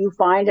 If you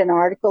find an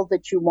article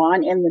that you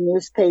want in the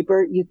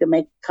newspaper, you can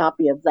make a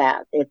copy of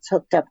that. It's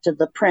hooked up to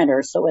the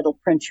printer, so it'll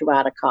print you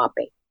out a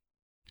copy.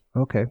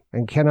 Okay.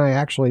 And can I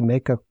actually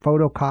make a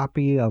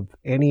photocopy of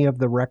any of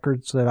the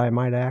records that I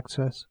might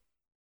access?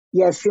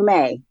 Yes, you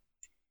may.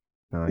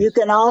 Nice. You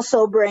can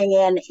also bring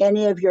in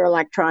any of your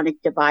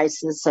electronic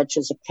devices, such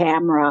as a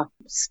camera,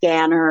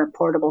 scanner,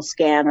 portable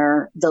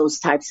scanner, those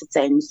types of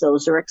things.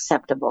 Those are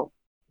acceptable.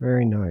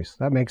 Very nice.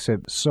 That makes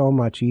it so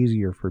much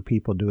easier for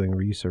people doing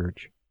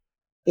research.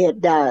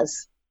 It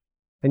does.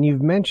 And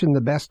you've mentioned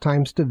the best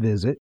times to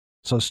visit.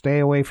 So stay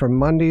away from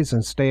Mondays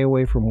and stay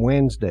away from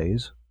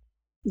Wednesdays.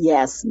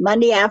 Yes,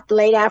 Monday after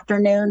late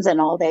afternoons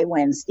and all day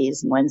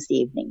Wednesdays and Wednesday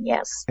evening,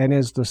 yes. And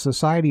is the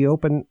society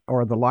open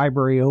or the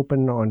library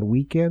open on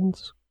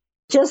weekends?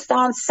 Just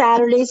on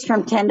Saturdays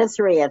from 10 to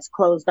 3. It's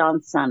closed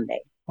on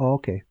Sunday. Oh,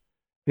 okay.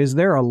 Is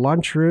there a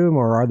lunchroom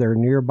or are there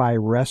nearby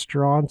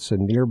restaurants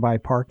and nearby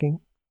parking?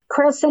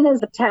 Crescent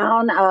is a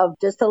town of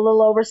just a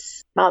little over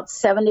about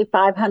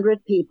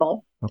 7,500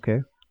 people. Okay.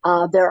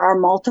 There are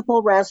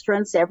multiple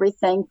restaurants,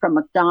 everything from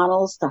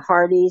McDonald's to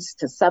Hardee's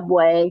to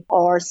Subway,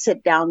 or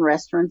sit-down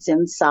restaurants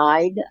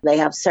inside. They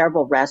have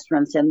several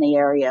restaurants in the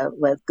area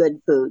with good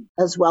food,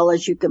 as well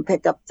as you can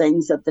pick up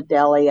things at the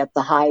deli at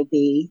the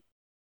Hy-Vee.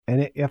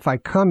 And if I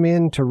come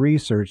in to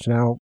research,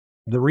 now,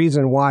 the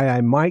reason why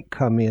I might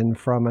come in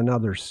from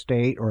another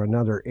state or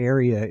another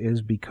area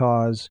is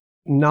because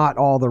not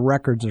all the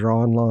records are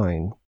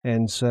online.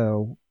 And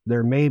so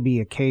there may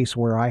be a case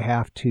where I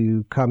have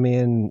to come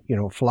in,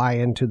 fly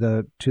into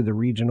the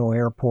regional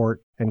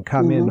airport and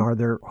come in. Are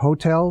there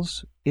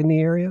hotels in the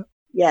area?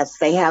 Yes,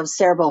 they have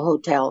several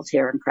hotels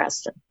here in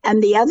Creston.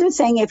 And the other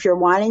thing, if you're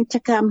wanting to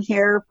come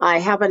here, I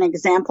have an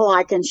example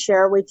I can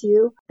share with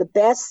you. The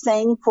best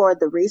thing for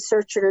the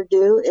researcher to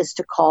do is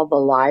to call the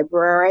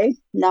library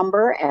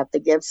number at the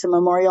Gibson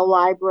Memorial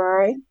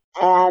Library.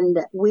 And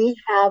we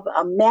have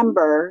a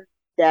member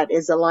that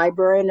is a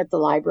librarian at the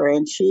library,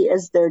 and she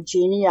is their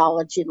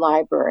genealogy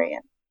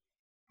librarian.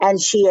 And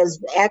she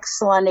is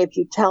excellent. If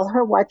you tell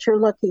her what you're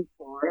looking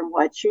for and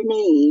what you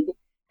need,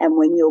 and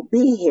when you'll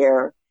be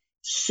here,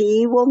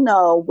 she will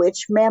know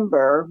which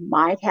member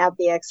might have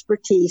the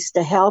expertise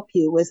to help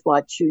you with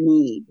what you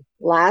need.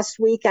 Last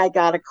week, I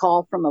got a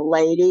call from a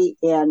lady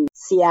in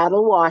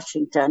Seattle,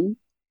 Washington.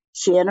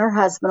 She and her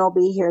husband will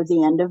be here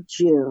the end of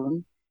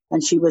June.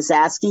 And she was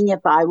asking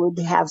if I would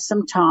have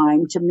some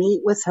time to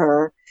meet with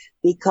her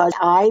because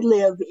I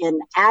live in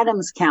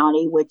Adams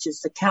County, which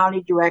is the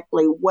county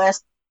directly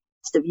west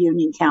of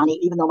Union County,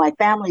 even though my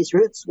family's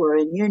roots were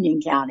in Union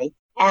County.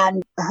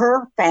 And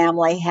her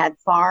family had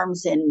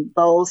farms in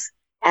both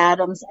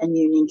Adams and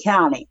Union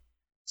County.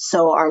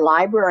 So our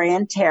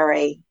librarian,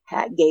 Terry,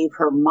 gave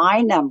her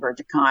my number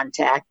to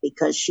contact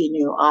because she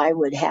knew I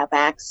would have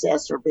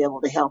access or be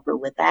able to help her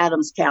with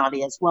Adams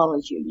County as well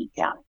as Union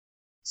County.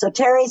 So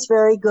Terry's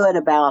very good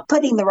about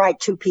putting the right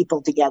two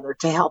people together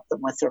to help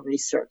them with their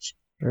research.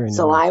 Very nice.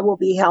 So I will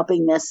be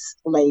helping this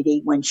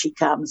lady when she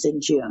comes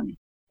in June.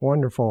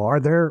 Wonderful. Are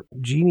there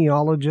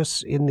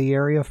genealogists in the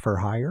area for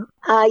hire?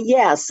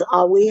 Yes,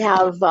 we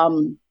have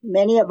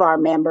many of our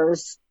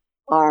members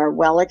are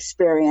well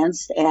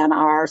experienced, and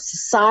our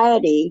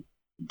society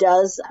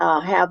does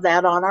have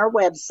that on our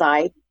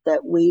website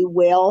that we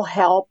will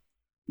help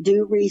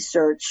do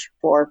research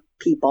for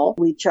people.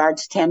 We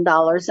charge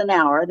 $10 an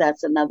hour.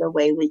 That's another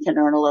way we can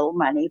earn a little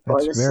money for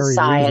That's the very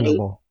society.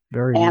 Reasonable.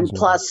 Very and reasonable.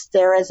 Plus,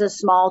 there is a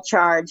small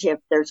charge if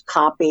there's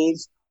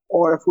copies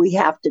or if we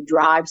have to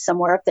drive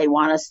somewhere. If they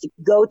want us to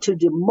go to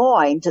Des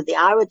Moines, to the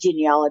Iowa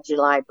Genealogy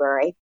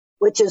Library,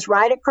 which is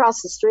right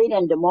across the street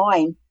in Des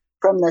Moines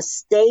from the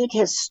State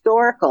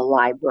Historical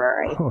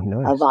Library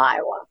of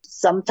Iowa.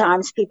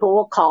 Sometimes people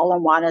will call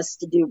and want us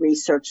to do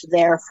research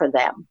there for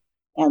them.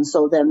 And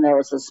so then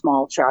there's a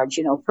small charge,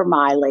 for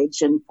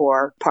mileage and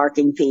for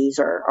parking fees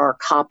or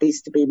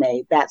copies to be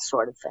made, that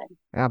sort of thing.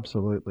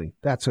 Absolutely.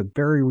 That's a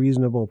very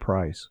reasonable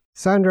price.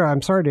 Sandra,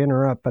 I'm sorry to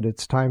interrupt, but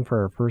it's time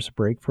for our first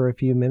break for a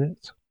few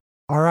minutes.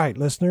 All right,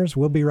 listeners,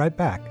 we'll be right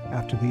back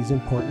after these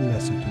important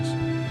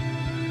messages.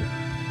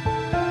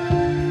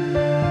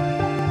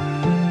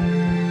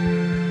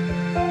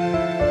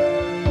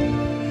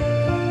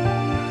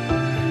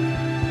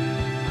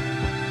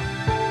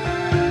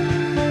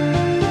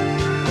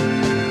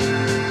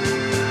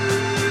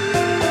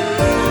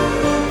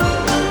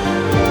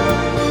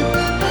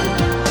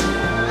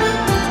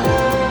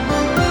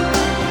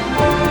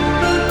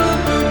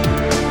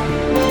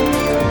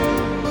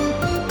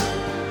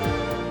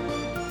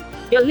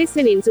 You're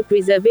listening to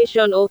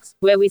Preservation Oaks,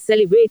 where we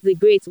celebrate the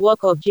great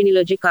work of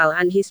genealogical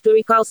and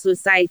historical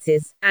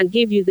societies, and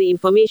give you the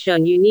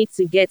information you need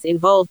to get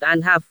involved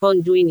and have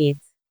fun doing it.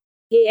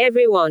 Hey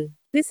everyone,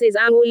 this is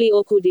Anwuli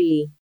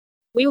Okudili.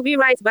 We'll be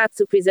right back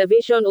to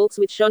Preservation Oaks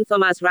with Sean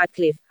Thomas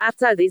Radcliffe,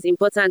 after these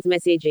important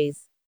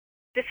messages.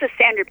 This is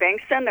Sandra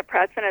Bankston, the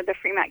president of the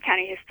Fremont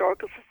County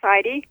Historical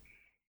Society,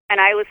 and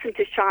I listen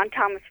to Sean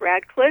Thomas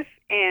Radcliffe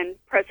in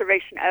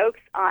Preservation Oaks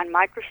on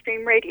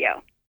Microstream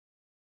Radio.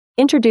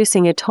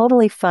 Introducing a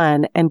totally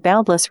fun and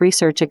boundless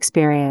research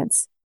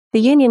experience. The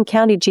Union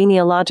County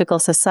Genealogical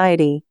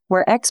Society,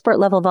 where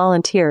expert-level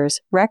volunteers,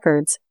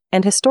 records,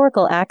 and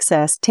historical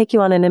access take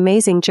you on an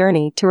amazing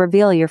journey to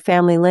reveal your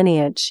family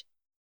lineage.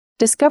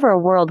 Discover a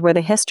world where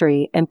the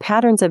history and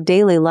patterns of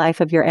daily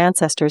life of your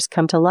ancestors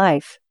come to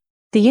life.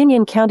 The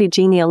Union County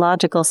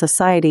Genealogical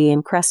Society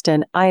in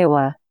Creston,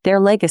 Iowa, their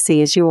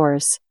legacy is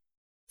yours.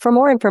 For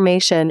more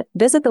information,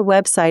 visit the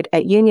website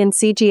at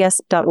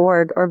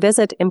unioncgs.org or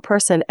visit in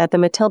person at the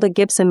Matilda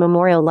Gibson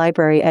Memorial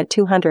Library at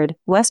 200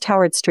 West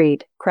Howard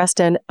Street,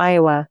 Creston,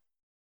 Iowa.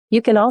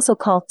 You can also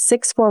call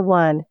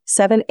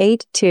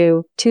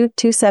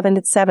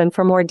 641-782-2277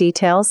 for more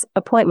details,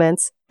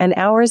 appointments, and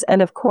hours,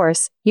 and of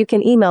course, you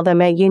can email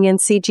them at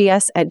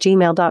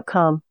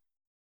unioncgs@gmail.com.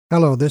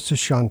 Hello, this is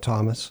Sean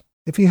Thomas.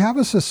 If you have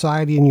a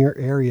society in your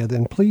area,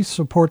 then please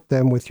support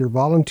them with your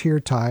volunteer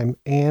time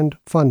and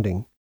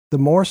funding. The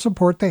more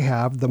support they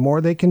have, the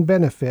more they can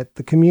benefit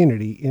the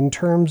community in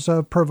terms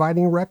of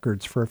providing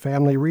records for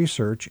family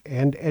research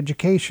and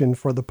education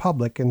for the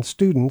public and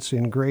students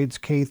in grades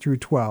K through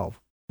 12.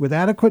 With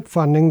adequate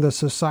funding, the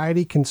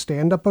Society can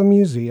stand up a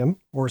museum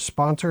or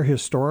sponsor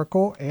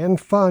historical and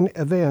fun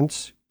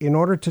events in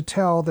order to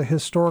tell the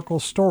historical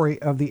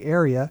story of the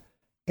area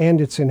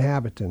and its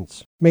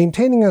inhabitants.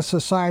 Maintaining a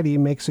society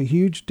makes a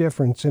huge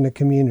difference in a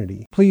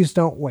community. Please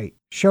don't wait.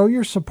 Show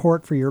your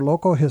support for your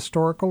local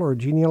historical or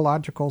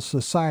genealogical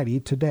society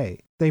today.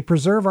 They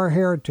preserve our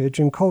heritage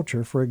and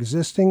culture for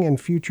existing and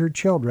future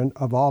children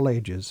of all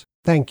ages.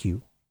 Thank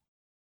you.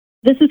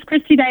 This is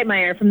Christy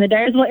Deitmeyer from the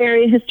Dyersville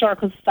Area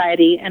Historical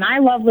Society, and I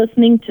love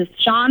listening to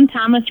Sean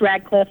Thomas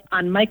Radcliffe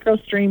on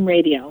Microstream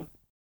Radio.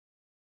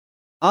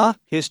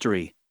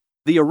 History.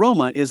 The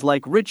aroma is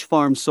like rich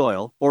farm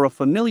soil or a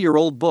familiar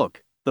old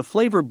book, the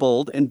flavor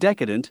bold and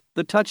decadent,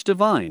 the touch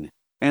divine.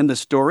 And the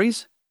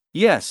stories?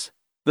 Yes,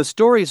 the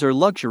stories are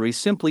luxury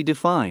simply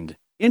defined.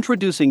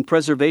 Introducing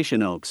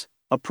Preservation Oaks,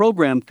 a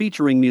program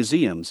featuring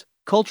museums,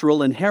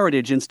 cultural and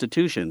heritage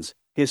institutions,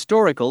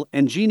 historical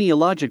and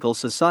genealogical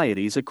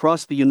societies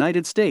across the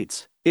United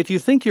States. If you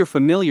think you're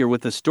familiar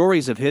with the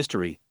stories of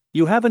history,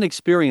 you haven't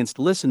experienced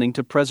listening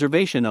to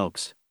Preservation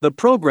Oaks, the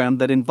program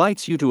that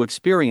invites you to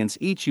experience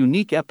each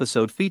unique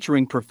episode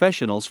featuring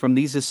professionals from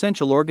these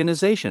essential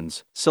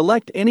organizations.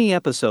 Select any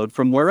episode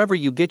from wherever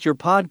you get your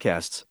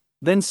podcasts,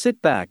 then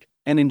sit back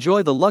and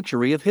enjoy the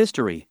luxury of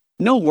history.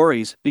 No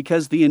worries,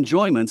 because the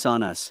enjoyment's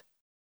on us.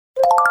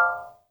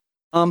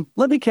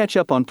 Let me catch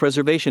up on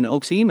Preservation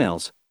Oaks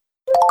emails.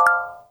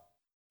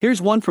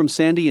 Here's one from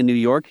Sandy in New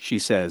York. She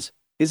says,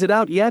 "Is it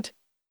out yet?"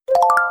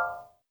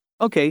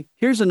 Okay,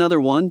 here's another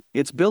one.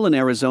 It's Bill in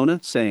Arizona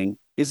saying,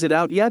 "Is it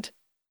out yet?"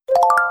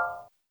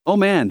 Oh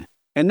man.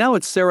 And now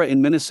it's Sarah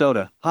in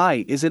Minnesota.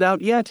 "Hi, is it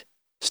out yet?"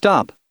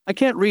 Stop. I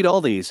can't read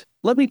all these.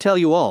 Let me tell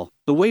you all,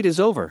 the wait is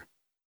over.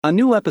 A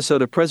new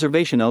episode of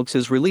Preservation Oaks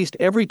is released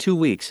every 2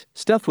 weeks,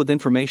 stuffed with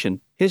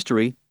information,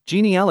 history,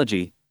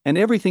 genealogy, and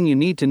everything you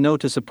need to know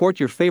to support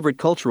your favorite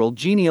cultural,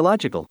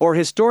 genealogical, or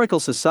historical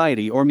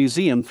society or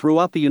museum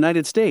throughout the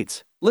United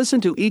States.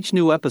 Listen to each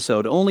new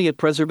episode only at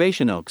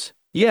Preservation Oaks.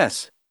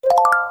 Yes.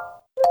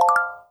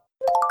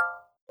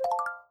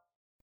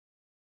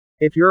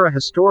 If you're a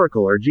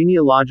historical or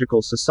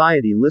genealogical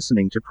society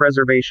listening to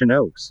Preservation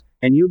Oaks,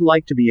 and you'd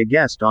like to be a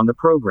guest on the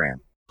program,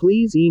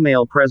 please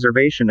email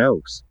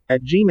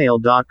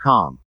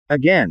preservationoaks@gmail.com.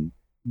 Again,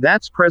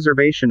 that's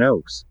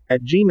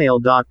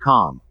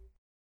preservationoaks@gmail.com.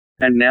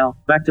 And now,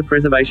 back to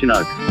Preservation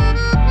Oaks.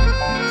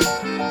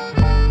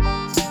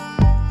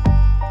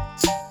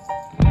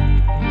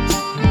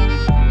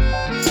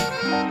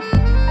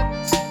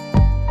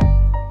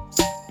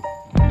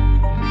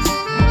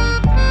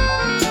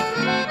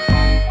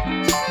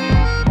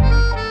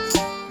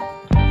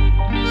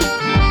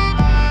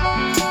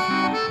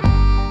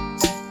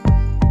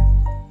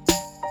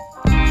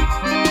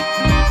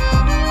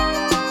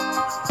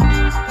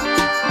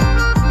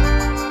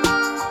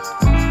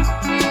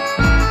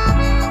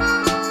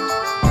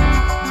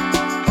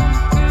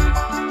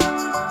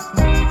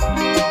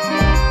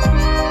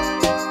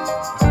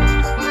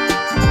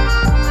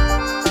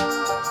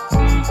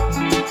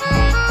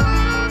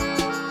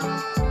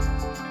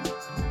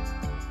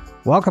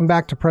 Welcome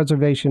back to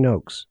Preservation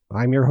Oaks.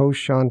 I'm your host,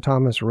 Sean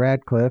Thomas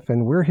Radcliffe,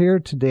 and we're here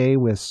today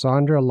with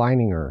Sandra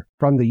Leininger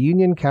from the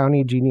Union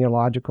County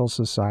Genealogical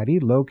Society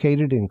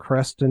located in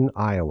Creston,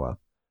 Iowa.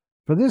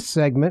 For this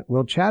segment,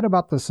 we'll chat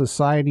about the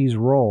Society's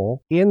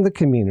role in the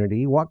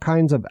community, what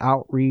kinds of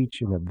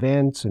outreach and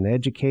events and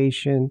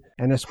education,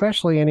 and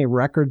especially any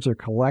records or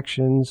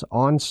collections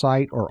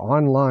on-site or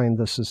online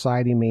the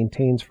Society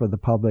maintains for the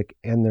public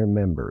and their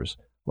members.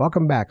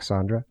 Welcome back,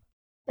 Sandra.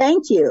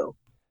 Thank you.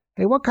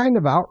 Hey, what kind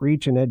of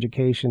outreach and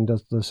education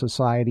does the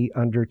Society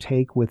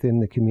undertake within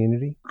the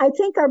community? I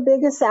think our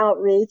biggest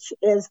outreach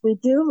is we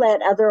do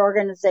let other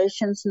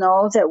organizations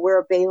know that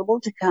we're available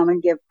to come and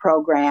give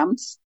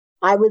programs.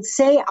 I would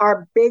say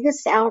our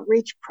biggest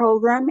outreach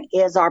program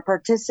is our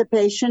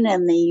participation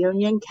in the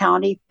Union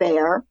County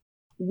Fair.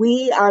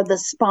 We are the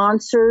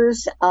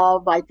sponsors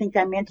of, I think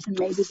I mentioned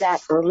maybe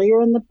that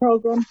earlier in the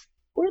program,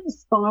 we're the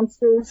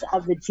sponsors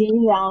of the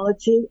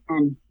Genealogy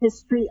and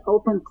History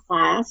Open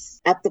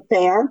Class at the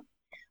fair.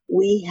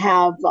 We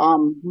have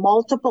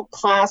multiple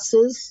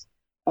classes.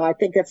 I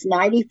think it's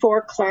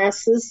 94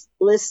 classes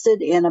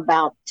listed in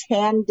about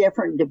 10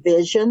 different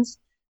divisions.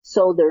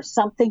 So there's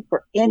something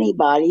for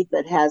anybody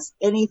that has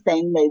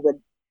anything they would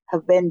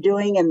have been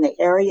doing in the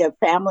area of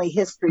family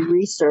history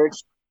research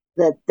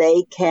that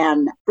they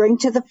can bring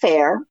to the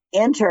fair,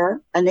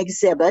 enter an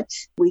exhibit.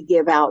 We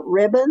give out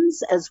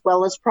ribbons as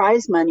well as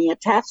prize money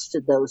attached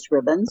to those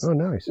ribbons. Oh,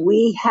 nice.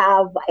 We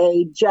have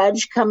a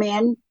judge come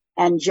in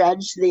and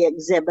judge the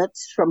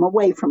exhibits from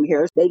away from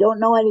here. They don't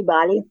know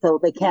anybody, so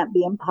they can't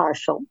be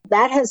impartial.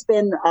 That has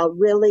been a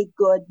really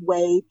good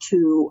way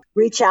to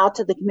reach out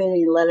to the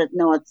community and let it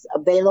know it's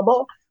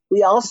available.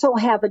 We also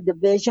have a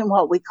division,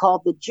 what we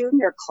call the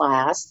junior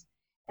class,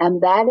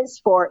 and that is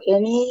for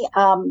any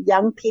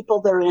young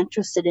people that are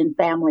interested in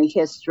family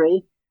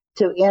history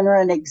to enter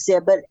an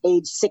exhibit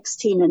age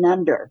 16 and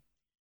under.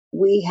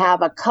 We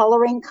have a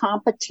coloring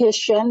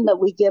competition that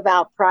we give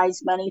out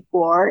prize money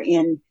for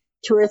in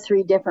 2 or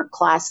 3 different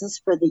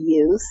classes for the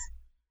youth,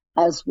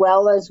 as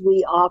well as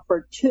we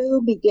offer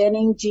 2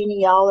 beginning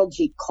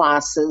genealogy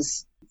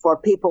classes for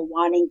people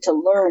wanting to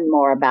learn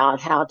more about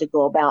how to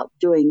go about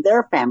doing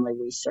their family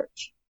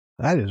research.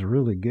 That is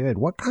really good.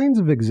 What kinds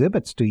of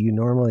exhibits do you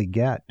normally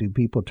get? Do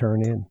people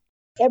turn in?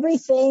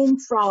 Everything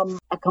from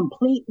a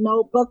complete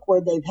notebook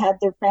where they've had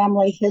their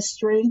family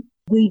history.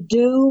 We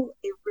do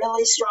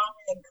really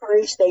strongly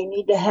encourage they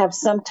need to have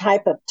some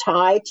type of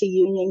tie to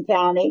Union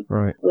County,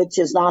 right, which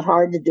is not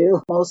hard to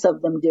do. Most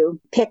of them do.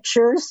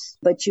 Pictures,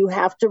 but you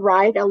have to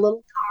write a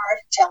little card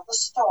to tell the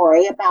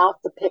story about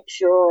the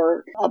picture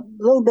or a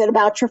little bit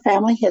about your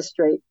family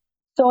history.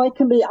 So it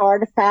can be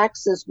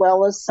artifacts as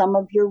well as some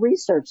of your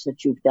research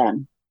that you've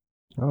done.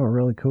 Oh,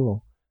 really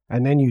cool.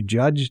 And then you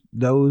judge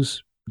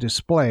those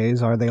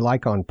displays. Are they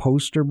like on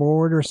poster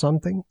board or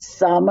something?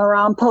 Some are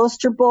on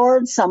poster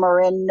board, some are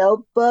in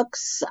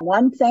notebooks.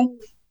 One thing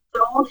we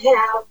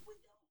don't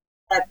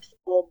let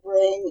people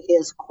bring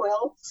is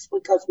quilts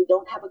because we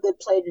don't have a good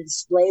place to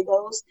display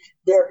those.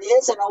 There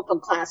is an open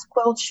class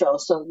quilt show,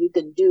 so you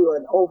can do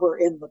it over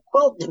in the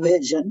quilt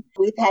division.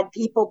 We've had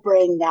people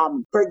bring,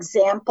 for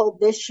example,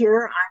 this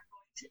year I'm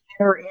going to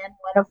enter in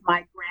one of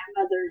my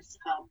grandmother's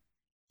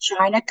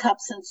China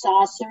cups and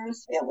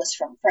saucers. It was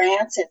from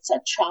France. It's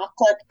a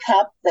chocolate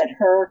cup that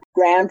her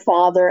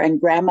grandfather and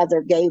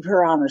grandmother gave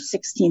her on her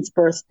 16th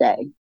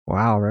birthday.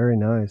 Wow, very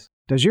nice.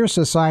 Does your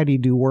society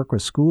do work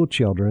with school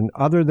children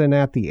other than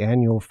at the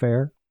annual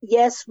fair?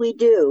 Yes, we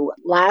do.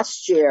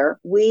 Last year,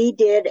 we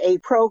did a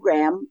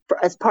program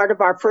as part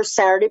of our First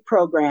Saturday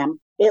program.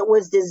 It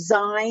was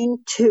designed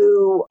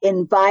to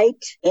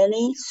invite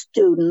any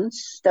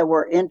students that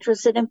were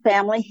interested in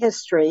family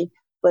history,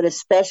 but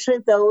especially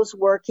those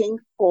working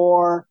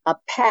for a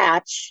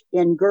patch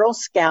in Girl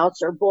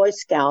Scouts or Boy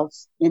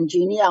Scouts in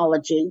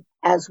genealogy,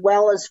 as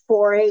well as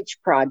 4-H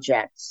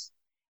projects.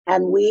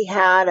 And we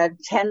had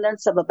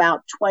attendance of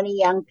about 20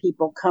 young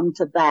people come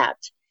to that.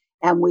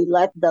 And we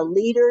let the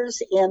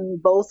leaders in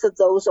both of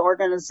those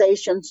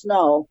organizations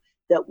know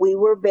that we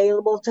were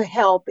available to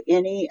help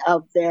any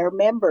of their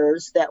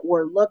members that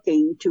were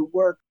looking to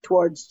work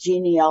towards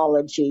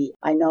genealogy.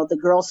 I know the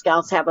Girl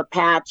Scouts have a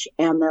patch,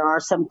 and there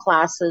are some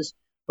classes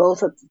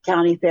both at the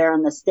county fair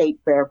and the state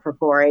fair for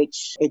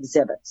 4-H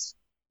exhibits.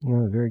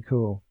 Oh, very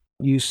cool.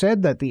 You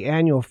said that the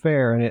annual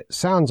fair, and it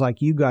sounds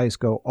like you guys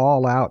go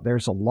all out.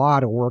 There's a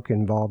lot of work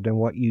involved in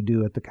what you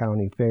do at the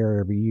county fair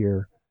every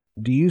year.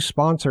 Do you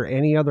sponsor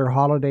any other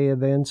holiday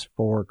events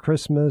for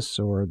Christmas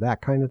or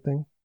that kind of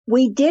thing?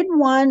 We did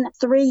one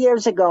 3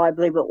 years ago, I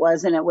believe it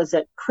was, and it was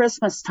at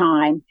Christmas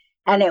time.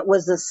 And it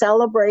was a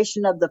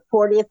celebration of the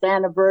 40th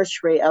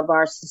anniversary of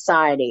our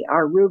society,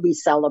 our Ruby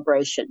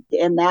celebration.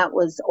 And that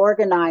was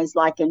organized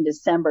like in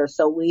December.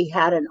 So we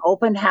had an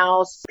open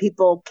house.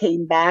 People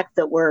came back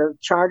that were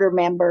charter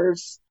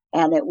members,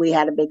 and we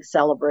had a big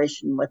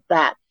celebration with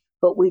that.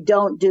 But we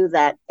don't do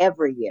that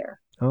every year.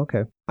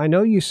 Okay. I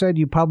know you said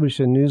you publish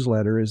a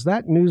newsletter. Is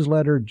that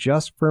newsletter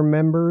just for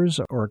members,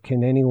 or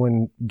can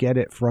anyone get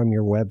it from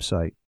your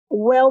website?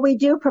 Well, we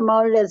do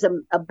promote it as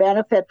a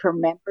benefit for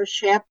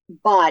membership,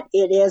 but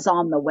it is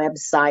on the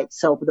website,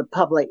 so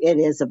it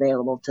is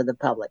available to the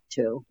public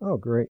too. Oh,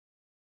 great.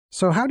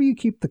 So how do you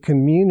keep the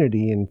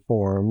community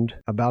informed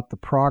about the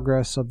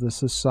progress of the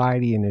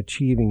society in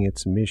achieving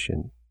its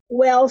mission?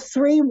 Well,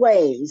 3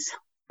 ways.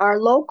 Our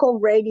local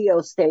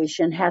radio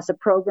station has a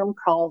program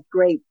called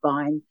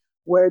Grapevine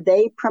where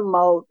they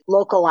promote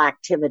local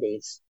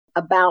activities.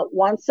 About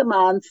once a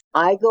month,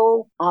 I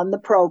go on the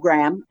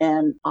program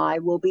and I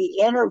will be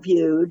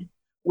interviewed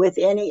with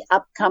any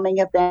upcoming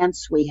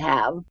events we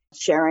have,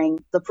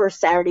 sharing the First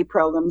Saturday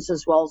programs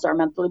as well as our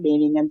monthly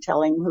meeting and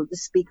telling who the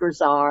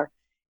speakers are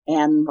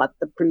and what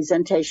the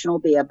presentation will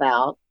be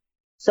about.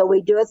 So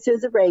we do it through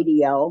the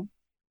radio.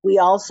 We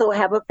also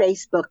have a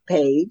Facebook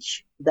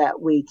page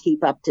that we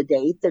keep up to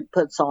date that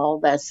puts all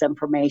this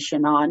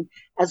information on,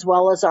 as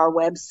well as our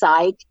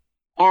website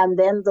and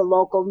then the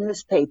local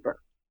newspaper.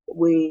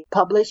 We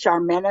publish our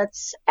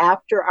minutes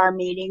after our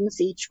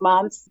meetings each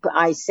month.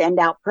 I send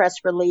out press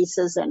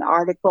releases and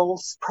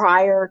articles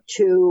prior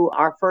to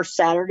our first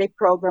Saturday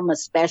program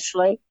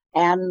especially,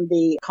 and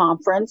the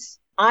conference.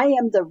 I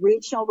am the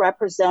regional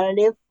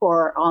representative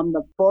on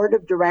the board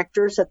of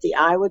directors at the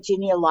Iowa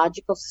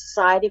Genealogical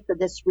Society for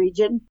this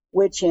region,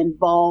 which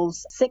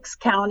involves 6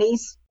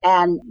 counties.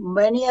 And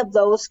many of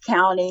those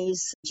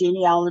counties,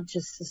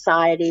 genealogist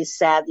societies,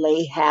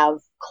 sadly, have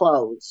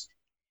closed.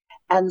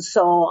 And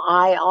so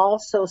I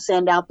also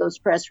send out those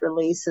press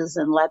releases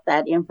and let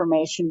that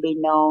information be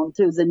known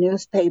through the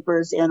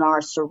newspapers in our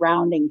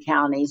surrounding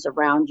counties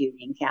around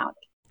Union County.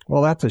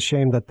 Well, that's a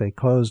shame that they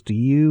closed. Do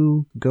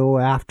you go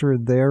after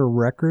their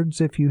records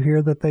if you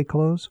hear that they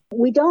close?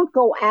 We don't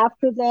go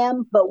after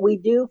them, but we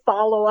do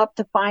follow up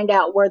to find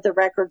out where the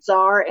records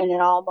are. And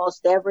in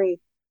almost every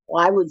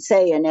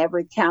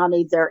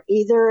county, they're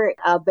either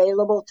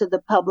available to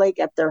the public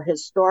at their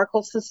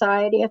historical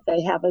society, if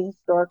they have a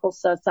historical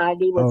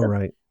society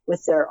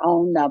with their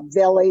own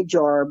village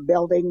or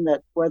building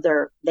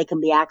where they can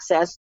be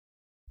accessed.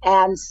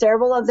 And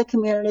several of the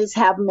communities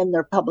have them in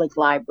their public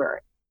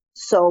library.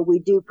 So we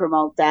do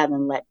promote that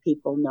and let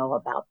people know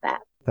about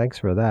that. Thanks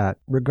for that.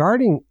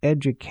 Regarding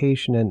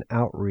education and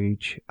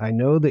outreach, I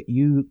know that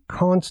you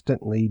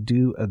constantly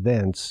do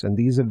events, and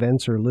these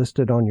events are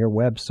listed on your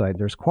website.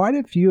 There's quite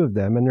a few of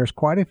them, and there's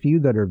quite a few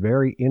that are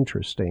very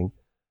interesting.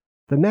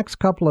 The next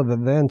couple of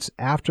events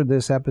after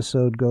this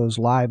episode goes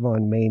live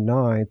on May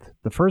 9th.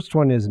 The first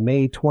one is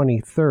May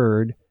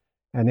 23rd,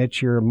 and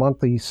it's your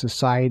monthly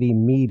society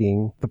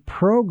meeting. The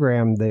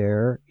program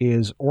there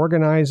is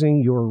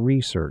Organizing Your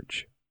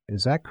Research.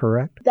 Is that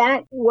correct?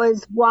 That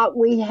was what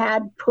we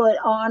had put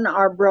on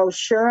our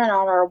brochure and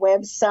on our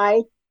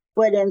website.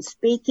 But in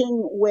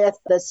speaking with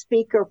the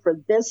speaker for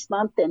this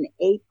month in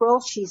April,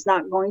 she's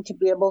not going to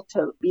be able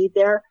to be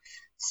there.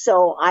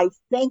 So I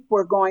think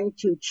we're going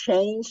to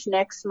change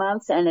next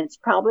month, and it's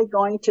probably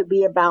going to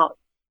be about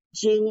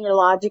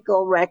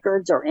genealogical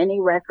records or any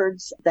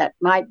records that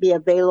might be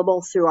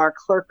available through our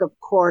clerk of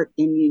court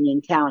in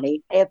Union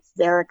County, if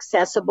they're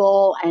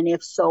accessible, and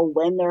if so,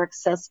 when they're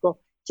accessible.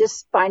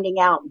 Just finding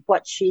out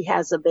what she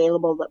has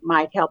available that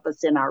might help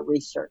us in our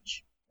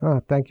research.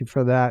 Oh, thank you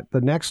for that. The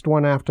next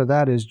one after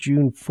that is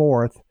June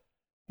 4th,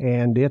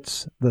 and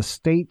it's the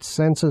State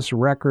Census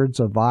Records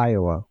of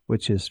Iowa,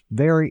 which is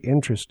very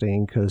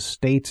interesting because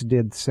states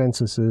did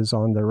censuses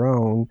on their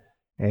own,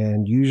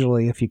 and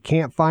usually if you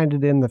can't find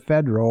it in the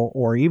federal,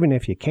 or even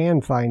if you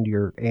can find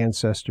your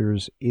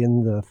ancestors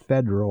in the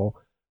federal,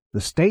 the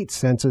state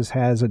census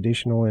has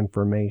additional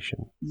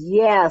information.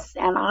 Yes,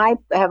 and I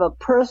have a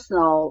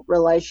personal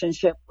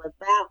relationship with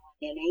that one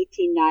in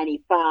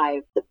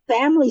 1895. The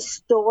family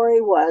story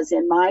was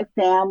in my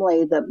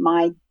family that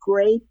my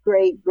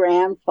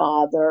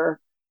great-great-grandfather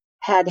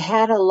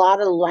had a lot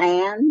of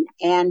land,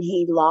 and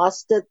he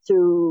lost it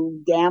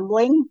through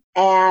gambling,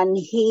 and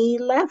he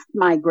left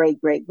my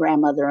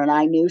great-great-grandmother, and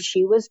I knew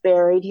she was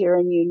buried here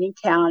in Union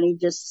County,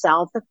 just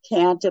south of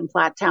Kent in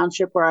Platte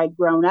Township where I'd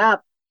grown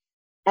up.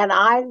 And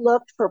I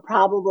looked for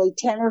probably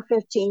 10 or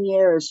 15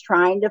 years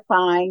trying to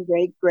find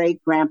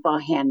great-great-grandpa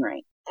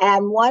Henry.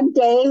 And one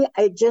day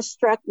it just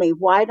struck me,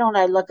 why don't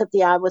I look at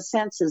the Iowa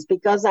Census?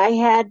 Because I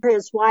had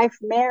his wife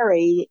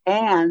Mary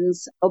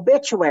Ann's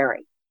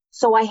obituary.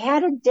 So I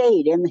had a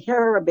date in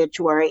her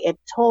obituary. It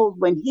told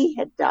when he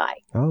had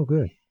died. Oh,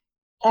 good.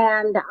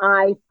 And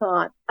I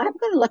thought, I'm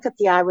going to look at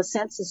the Iowa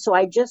Census. So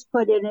I just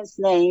put in his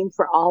name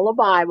for all of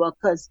Iowa,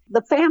 because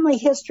the family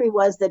history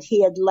was that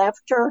he had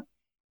left her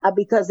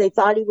because they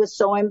thought he was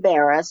so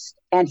embarrassed.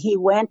 And he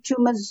went to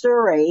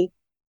Missouri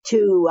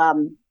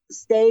to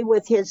stay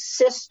with his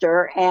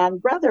sister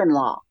and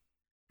brother-in-law.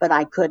 But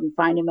I couldn't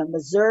find him in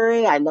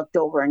Missouri. I looked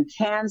over in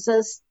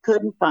Kansas,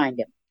 couldn't find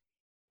him.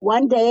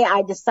 One day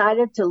I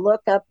decided to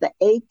look up the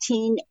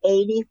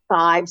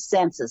 1885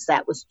 census.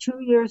 That was 2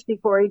 years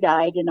before he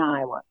died in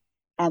Iowa.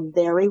 And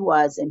there he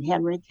was in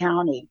Henry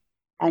County.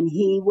 And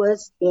he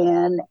was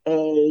in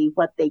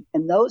what they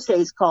in those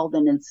days called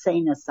an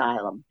insane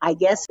asylum. I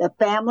guess the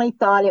family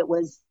thought it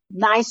was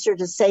nicer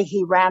to say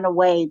he ran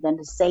away than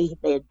to say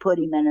they had put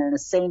him in an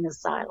insane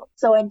asylum.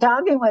 So in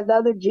talking with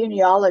other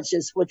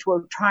genealogists, which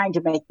were trying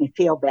to make me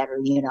feel better,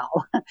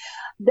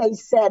 they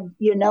said,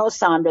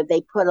 Sandra,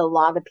 they put a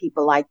lot of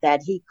people like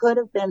that. He could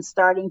have been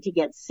starting to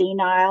get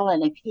senile.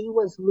 And if he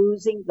was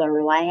losing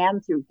their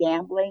land through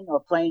gambling or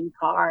playing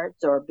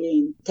cards or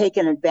being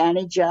taken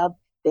advantage of,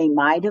 they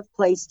might have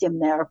placed him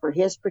there for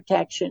his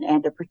protection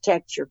and to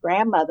protect your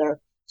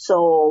grandmother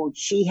so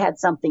she had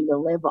something to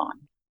live on.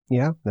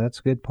 Yeah, that's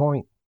a good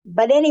point.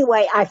 But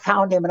anyway, I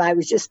found him and I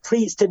was just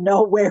pleased to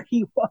know where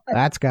he was.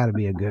 That's got to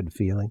be a good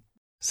feeling.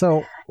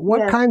 So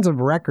what kinds of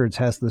records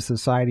has the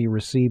Society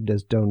received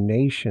as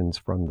donations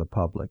from the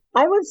public?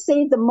 I would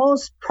say the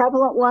most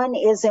prevalent one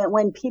is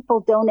when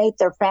people donate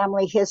their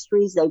family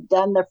histories. They've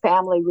done their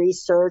family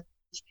research.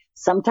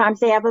 Sometimes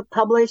they have it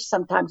published.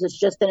 Sometimes it's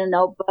just in a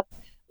notebook.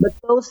 But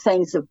those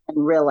things have been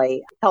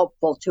really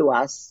helpful to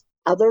us.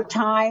 Other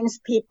times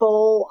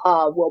people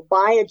will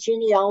buy a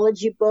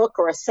genealogy book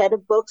or a set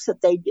of books that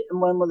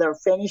when they're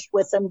finished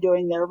with them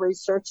doing their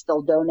research,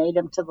 they'll donate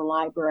them to the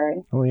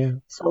library. Oh, yeah.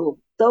 So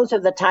those are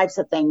the types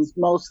of things,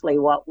 mostly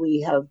what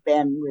we have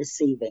been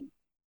receiving.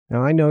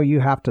 Now, I know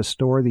you have to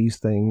store these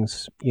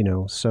things,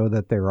 so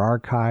that they're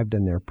archived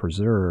and they're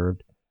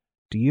preserved.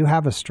 Do you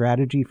have a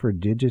strategy for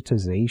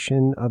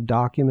digitization of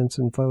documents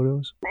and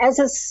photos? As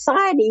a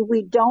society,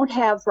 we don't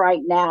have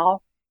right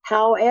now.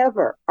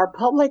 However, our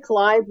public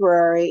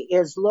library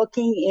is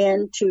looking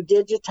into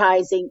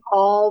digitizing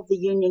all the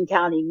Union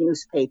County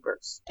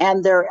newspapers.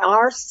 And there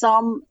are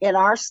some in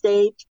our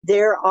state.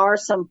 There are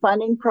some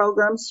funding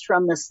programs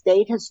from the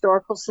State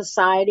Historical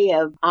Society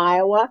of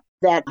Iowa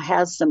that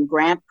has some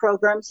grant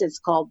programs. It's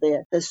called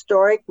the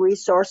Historic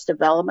Resource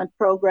Development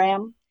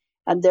Program.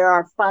 And there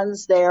are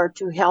funds there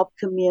to help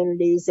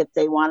communities if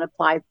they want to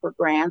apply for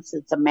grants.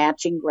 It's a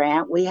matching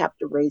grant. We have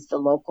to raise the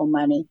local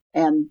money.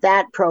 And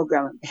that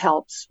program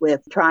helps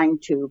with trying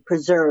to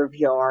preserve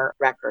your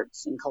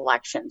records and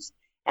collections.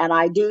 And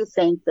I do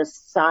think the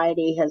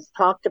society has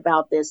talked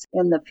about this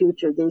in the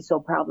future. These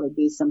will probably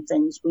be some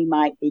things we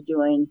might be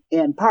doing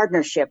in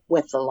partnership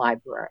with the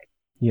library.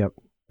 Yep.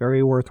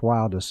 Very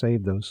worthwhile to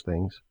save those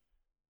things.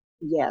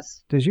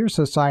 Yes. Does your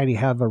society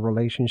have a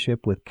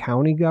relationship with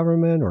county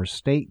government or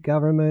state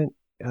government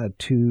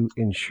to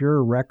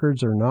ensure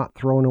records are not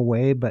thrown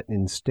away, but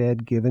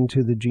instead given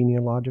to the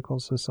Genealogical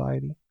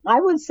Society?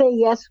 I would say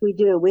yes, we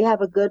do. We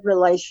have a good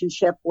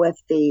relationship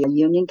with the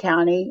Union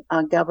County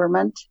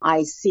government.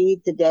 I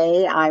see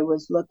today, I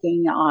was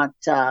looking at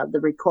the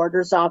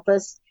recorder's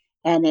office,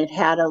 and it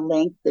had a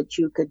link that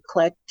you could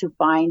click to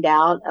find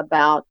out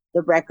about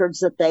the records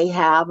that they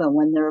have and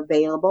when they're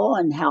available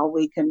and how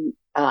we can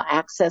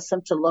access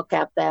them to look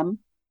at them.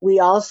 We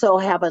also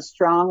have a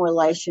strong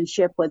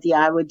relationship with the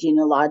Iowa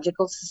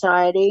Genealogical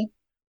Society.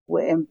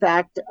 In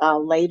fact,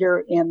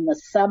 later in the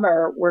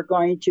summer, we're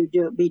going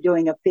to be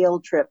doing a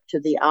field trip to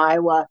the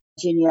Iowa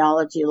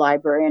Genealogy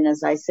Library. And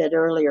as I said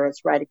earlier,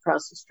 it's right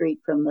across the street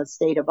from the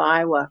State of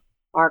Iowa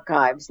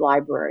Archives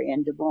Library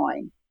in Des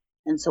Moines.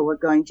 And so we're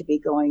going to be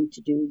going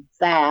to do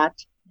that.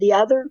 The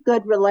other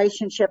good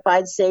relationship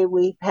I'd say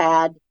we've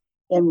had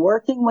in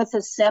working with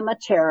the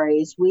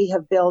cemeteries, we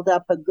have built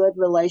up a good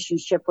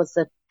relationship with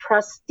the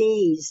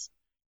trustees.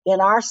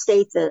 In our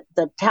state,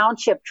 the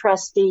township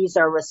trustees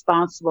are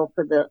responsible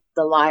for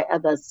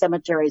the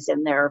cemeteries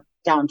in their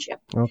township.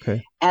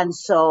 Okay. And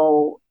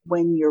so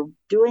when you're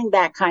doing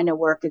that kind of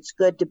work, it's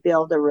good to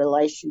build a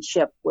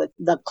relationship with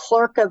the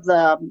clerk of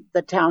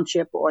the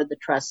township or the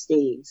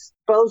trustees.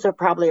 Those are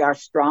probably our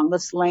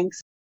strongest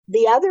links.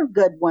 The other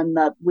good one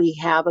that we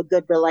have a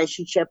good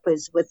relationship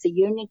is with the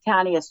Union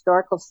County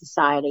Historical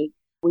Society.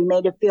 We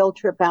made a field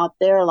trip out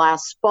there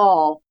last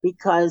fall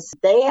because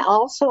they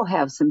also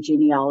have some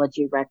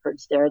genealogy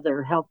records there that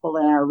are helpful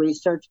in our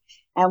research.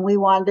 And we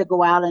wanted to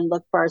go out and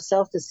look for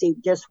ourselves to see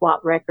just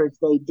what records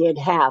they did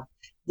have.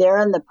 They're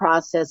in the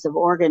process of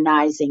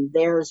organizing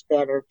theirs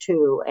better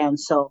too. And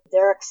so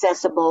they're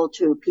accessible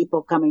to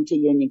people coming to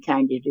Union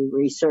County to do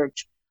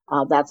research.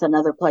 That's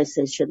another place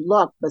they should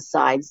look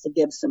besides the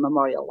Gibson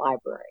Memorial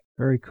Library.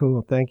 Very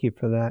cool. Thank you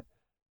for that.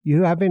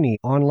 You have any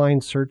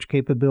online search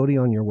capability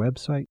on your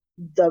website?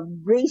 The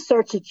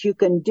research that you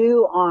can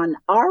do on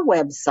our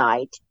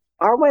website's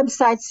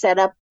set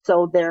up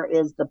so there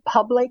is the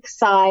public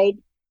side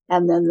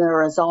and then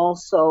there is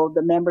also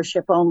the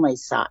membership only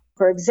side.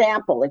 For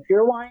example, if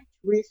you're wanting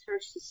to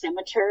research the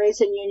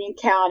cemeteries in Union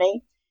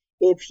County,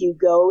 if you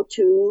go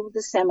to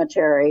the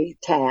cemetery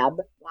tab,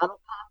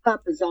 what'll pop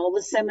up is all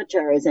the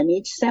cemeteries, and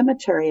each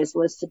cemetery is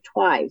listed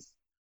twice,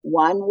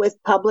 one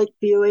with public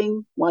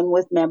viewing, one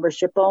with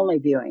membership only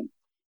viewing.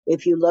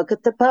 If you look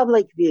at the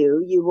public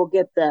view, you will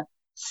get the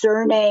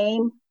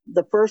surname,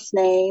 the first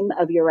name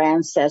of your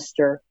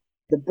ancestor,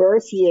 the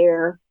birth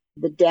year,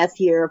 the death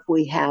year if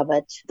we have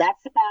it.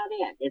 That's about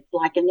it. It's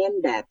like an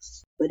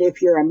index. But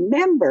if you're a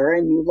member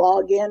and you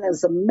log in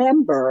as a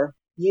member,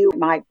 you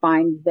might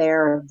find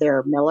their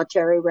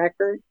military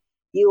record.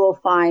 You will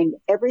find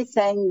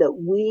everything that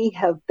we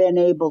have been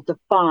able to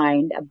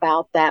find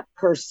about that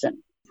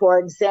person. For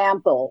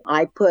example,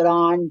 I put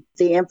on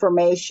the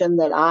information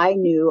that I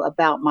knew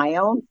about my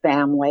own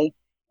family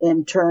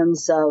in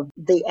terms of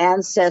the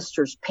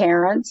ancestors'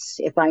 parents,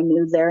 if I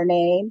knew their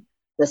name,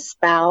 the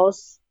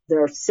spouse,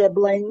 their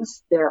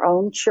siblings, their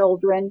own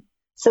children.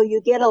 So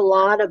you get a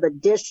lot of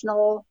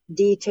additional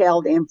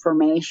detailed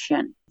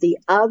information. The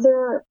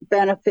other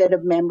benefit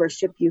of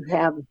membership you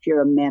have if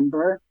you're a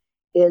member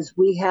is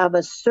we have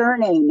a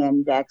surname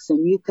index,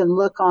 and you can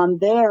look on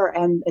there,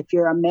 and if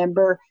you're a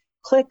member,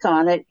 click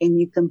on it and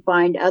you can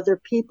find other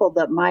people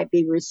that might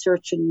be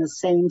researching the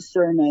same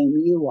surname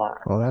you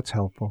are. Oh, that's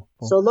helpful.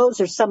 So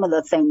those are some of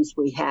the things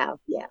we have,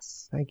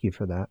 yes. Thank you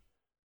for that.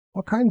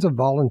 What kinds of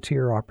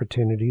volunteer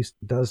opportunities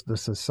does the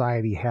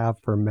society have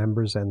for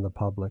members and the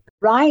public?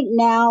 Right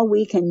now,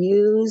 we can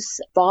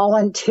use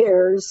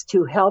volunteers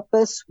to help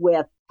us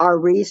with our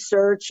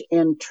research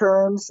in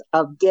terms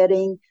of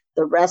getting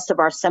the rest of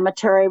our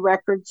cemetery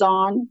records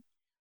on.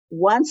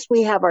 Once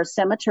we have our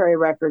cemetery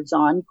records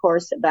on, of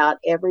course, about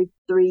every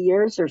 3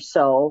 years or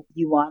so,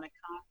 you want to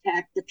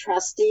contact the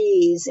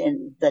trustees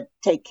and that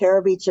take care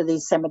of each of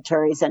these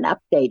cemeteries and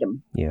update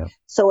them. Yeah.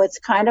 So it's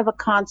kind of a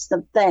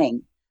constant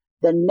thing.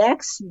 The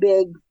next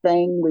big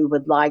thing we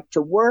would like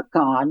to work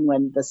on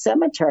when the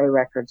cemetery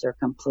records are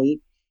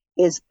complete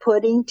is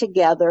putting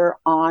together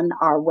on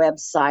our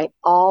website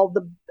all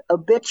the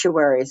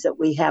obituaries that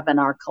we have in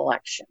our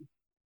collection,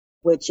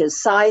 which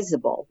is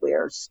sizable.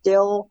 We're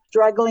still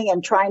struggling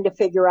and trying to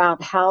figure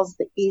out how's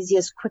the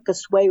easiest,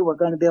 quickest way we're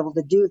going to be able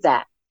to do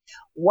that.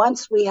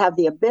 Once we have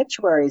the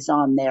obituaries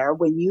on there,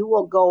 when you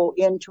will go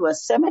into a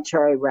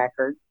cemetery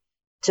record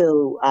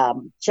to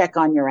check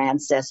on your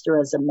ancestor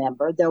as a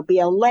member, there'll be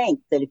a link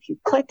that if you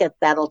click it,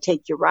 that'll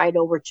take you right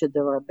over to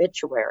their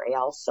obituary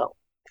also.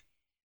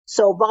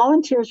 So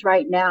volunteers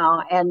right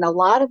now, and a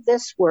lot of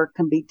this work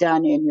can be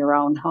done in your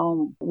own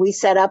home. We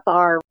set up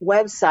our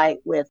website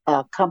with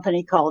a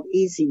company called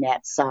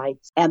EasyNet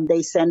Sites, and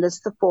they send us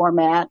the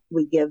format.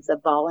 We give the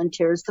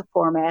volunteers the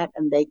format,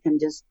 and they can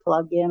just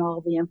plug in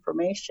all the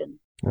information.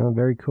 Oh,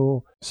 very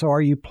cool. So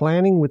are you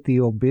planning with the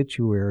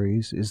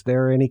obituaries? Is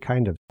there any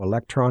kind of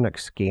electronic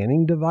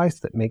scanning device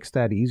that makes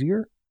that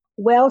easier?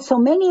 Well, so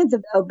many of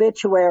the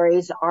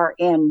obituaries are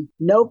in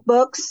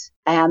notebooks,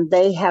 and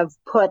they have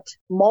put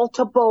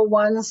multiple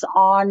ones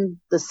on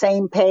the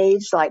same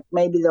page, like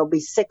maybe there'll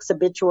be 6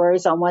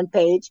 obituaries on one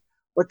page.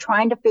 We're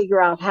trying to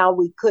figure out how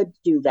we could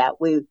do that.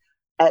 We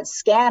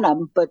scan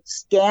them, but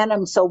scan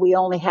them so we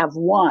only have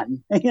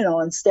one,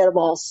 instead of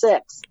all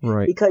 6.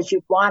 Right. Because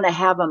you want to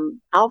have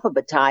them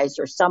alphabetized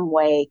or some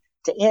way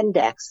to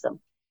index them.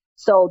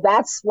 So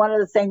that's one of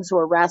the things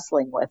we're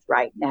wrestling with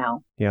right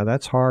now. Yeah,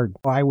 that's hard.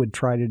 I would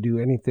try to do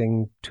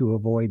anything to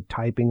avoid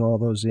typing all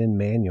those in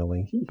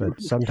manually,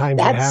 but sometimes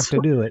you have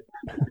to do it.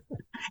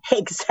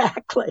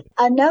 Exactly.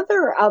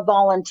 Another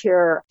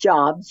volunteer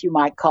jobs, you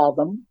might call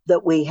them,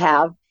 that we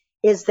have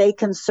is they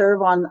can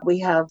serve on, we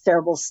have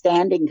several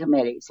standing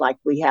committees. Like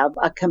we have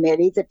a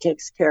committee that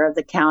takes care of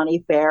the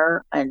county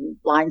fair and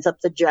lines up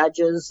the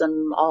judges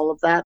and all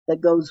of that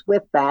goes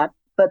with that.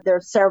 But there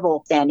are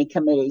several standing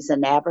committees,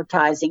 an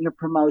advertising or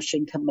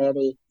promotion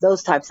committee,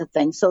 those types of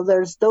things. So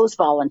there's those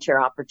volunteer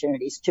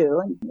opportunities too.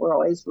 And we're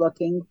always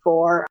looking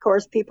for, of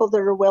course, people that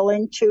are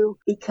willing to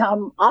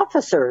become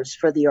officers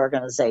for the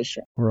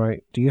organization.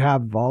 Right. Do you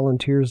have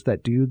volunteers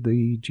that do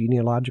the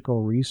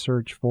genealogical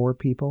research for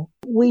people?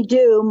 We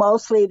do.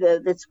 Mostly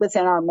it's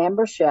within our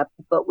membership,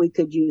 but we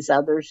could use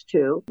others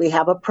too. We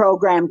have a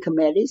program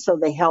committee, so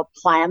they help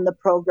plan the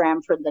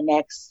program for the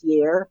next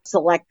year,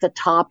 select the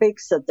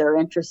topics that they're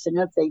interested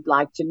in, if they'd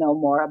like to know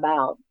more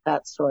about,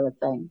 that sort of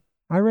thing.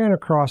 I ran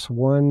across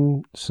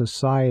one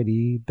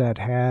society that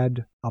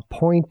had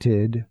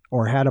appointed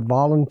or had a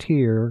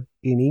volunteer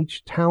in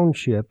each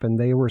township, and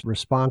they were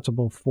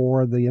responsible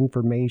for the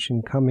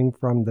information coming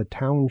from the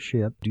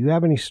township. Do you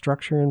have any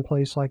structure in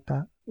place like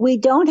that? We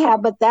don't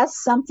have, but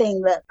that's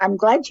something that I'm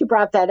glad you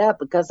brought that up,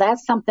 because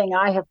that's something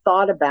I have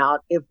thought about,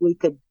 if we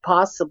could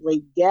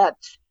possibly get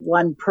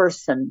one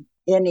person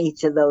in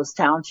each of those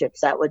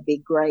townships. That would be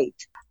great.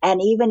 And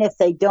even if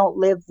they don't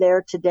live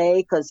there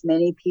today, because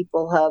many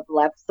people have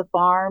left the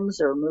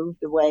farms or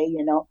moved away,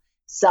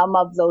 some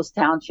of those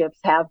townships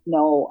have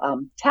no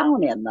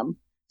town in them.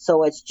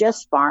 So it's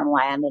just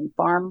farmland and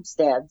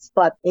farmsteads.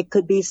 But it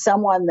could be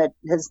someone that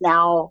has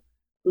now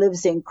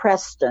lives in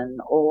Creston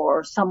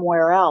or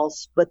somewhere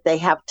else, but they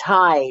have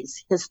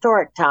ties,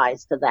 historic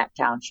ties to that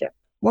township.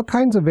 What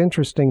kinds of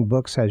interesting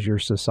books has your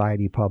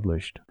society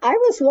published? I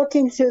was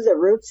looking through the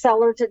root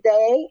cellar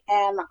today,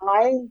 and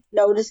I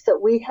noticed that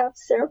we have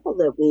several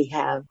that we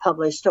have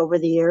published over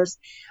the years.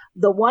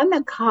 The one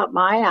that caught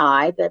my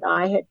eye that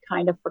I had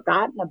kind of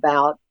forgotten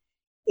about,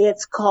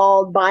 it's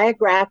called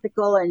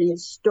Biographical and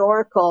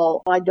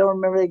Historical. I don't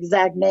remember the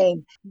exact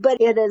name,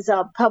 but it is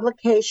a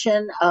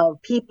publication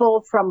of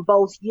people from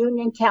both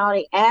Union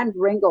County and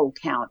Ringgold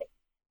County.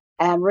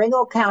 And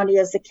Ringgold County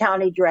is the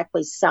county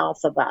directly south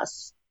of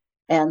us.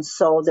 And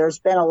so there's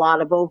been a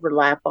lot of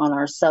overlap on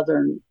our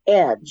southern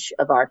edge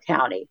of our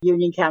county.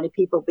 Union County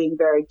people being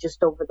buried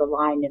just over the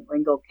line in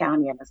Ringgold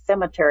County in a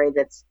cemetery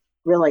that's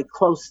really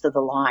close to the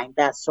line,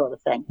 that sort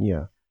of thing.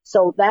 Yeah.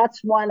 So that's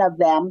one of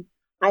them.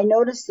 I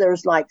noticed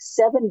there's like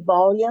 7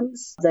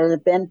 volumes that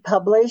have been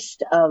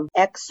published of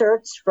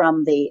excerpts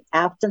from the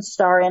Afton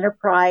Star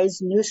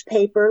Enterprise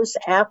newspapers.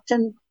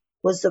 Afton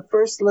was the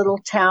first little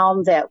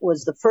town that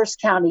was the first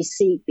county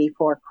seat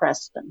before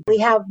Creston. We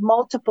have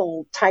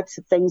multiple types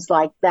of things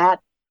like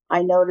that.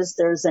 I noticed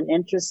there's an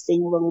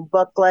interesting little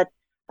booklet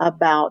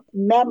about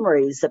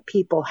memories that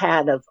people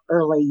had of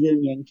early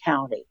Union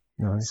County.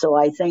 Nice. So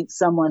I think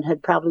someone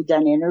had probably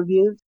done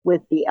interviews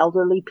with the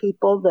elderly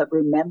people that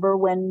remember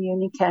when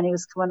Union County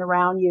was coming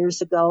around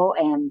years ago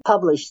and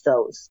published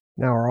those.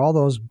 Now, are all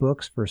those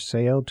books for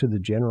sale to the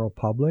general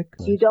public?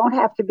 You don't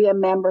have to be a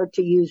member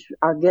to use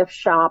our gift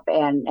shop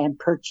and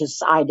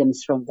purchase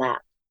items from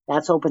that.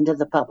 That's open to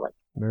the public.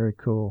 Very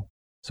cool.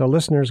 So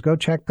listeners, go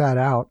check that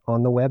out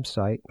on the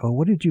website. Oh,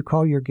 what did you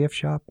call your gift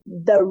shop?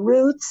 The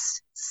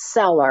Roots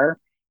Cellar.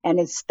 And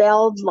it's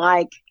spelled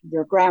like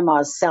your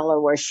grandma's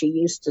cellar where she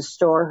used to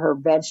store her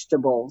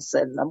vegetables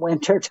in the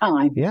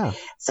wintertime. Yeah.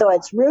 So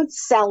it's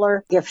Roots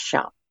Cellar Gift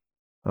Shop.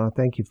 Oh,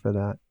 thank you for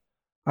that.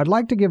 I'd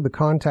like to give the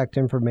contact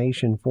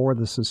information for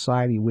the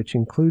Society, which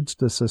includes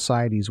the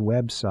Society's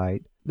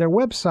website. Their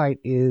website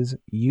is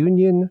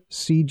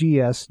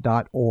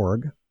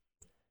unioncgs.org,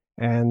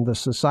 and the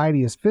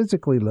Society is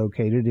physically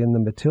located in the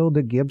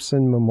Matilda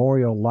Gibson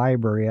Memorial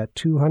Library at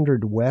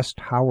 200 West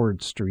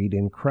Howard Street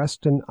in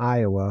Creston,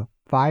 Iowa,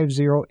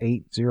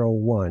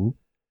 50801.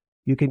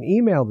 You can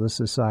email the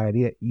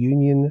Society at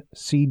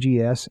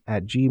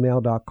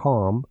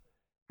unioncgs@gmail.com,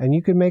 and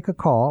you can make a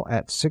call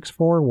at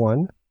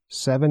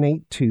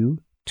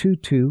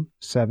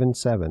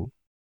 641-782-2277.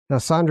 Now,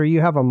 Sandra,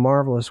 you have a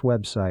marvelous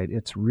website.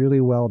 It's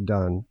really well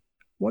done.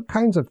 What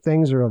kinds of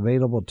things are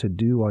available to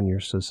do on your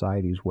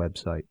Society's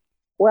website?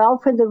 Well,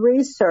 for the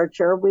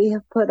researcher, we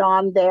have put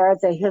on there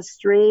the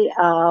history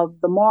of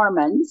the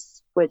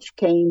Mormons, which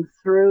came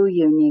through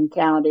Union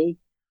County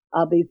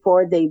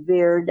before they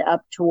veered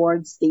up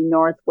towards the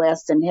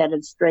northwest and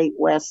headed straight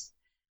west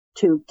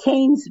to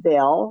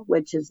Canesville,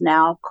 which is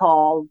now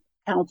called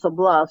Council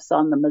Bluffs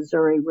on the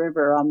Missouri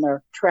River on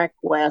their trek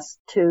west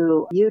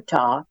to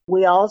Utah.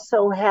 We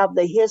also have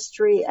the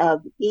history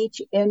of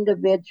each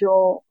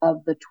individual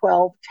of the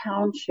 12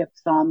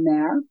 townships on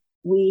there.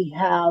 We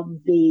have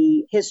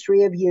the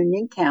history of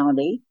Union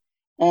County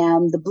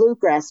and the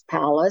Bluegrass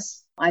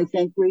Palace. I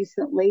think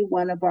recently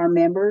one of our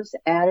members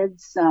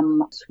added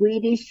some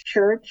Swedish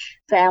church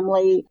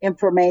family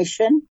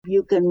information.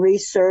 You can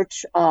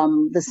research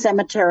the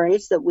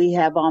cemeteries that we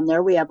have on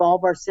there. We have all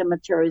of our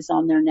cemeteries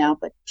on there now,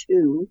 but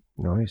 2.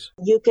 Nice.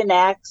 You can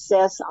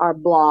access our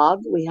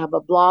blog. We have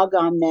a blog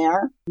on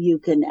there. You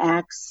can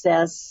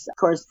access, of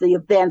course, the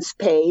events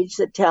page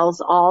that tells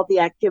all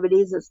the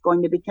activities that's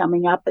going to be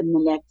coming up in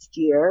the next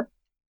year.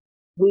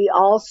 We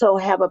also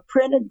have a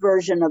printed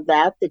version of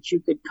that you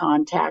could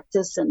contact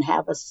us and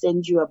have us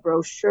send you a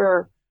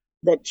brochure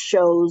that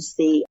shows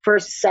the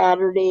first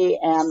Saturday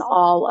and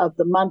all of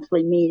the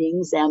monthly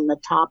meetings and the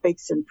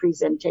topics and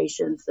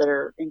presentations that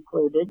are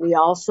included. We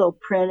also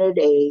printed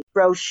a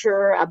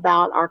brochure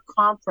about our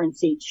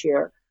conference each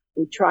year.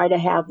 We try to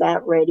have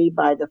that ready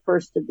by the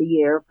first of the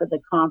year for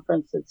the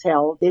conference that's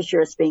held. This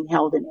year it's being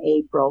held in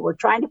April. We're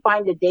trying to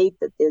find a date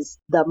that is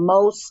the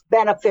most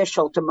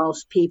beneficial to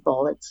most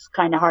people. It's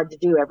kind of hard to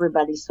do.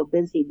 Everybody's so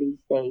busy these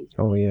days.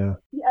 Oh, yeah.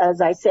 As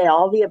I say,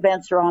 all the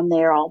events are on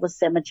there, all the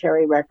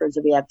cemetery records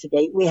that we have to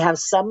date. We have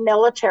some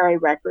military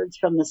records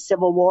from the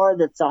Civil War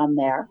that's on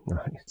there.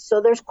 Nice. So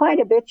there's quite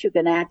a bit you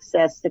can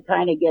access to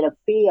kind of get a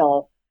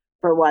feel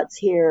for what's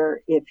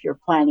here if you're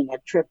planning a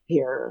trip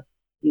here.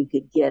 You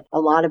could get a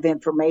lot of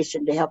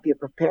information to help you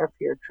prepare for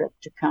your trip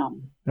to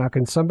come. Now,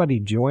 can somebody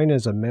join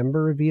as a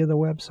member via the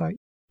website?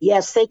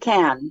 Yes, they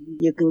can.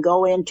 You can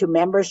go into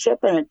membership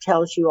and it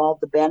tells you all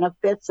the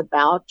benefits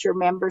about your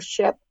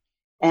membership.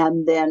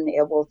 And then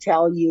it will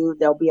tell you,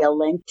 there'll be a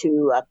link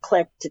to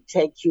click to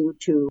take you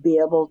to be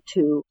able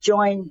to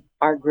join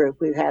our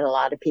group. We've had a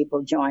lot of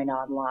people join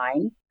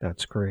online.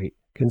 That's great.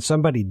 Can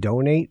somebody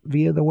donate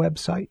via the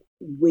website?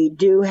 We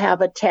do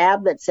have a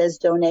tab that says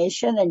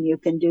donation, and you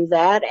can do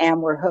that,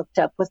 and we're hooked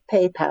up with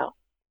PayPal.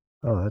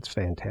 Oh, that's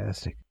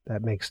fantastic.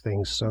 That makes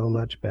things so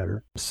much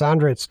better.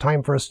 Sandra, it's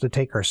time for us to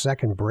take our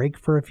second break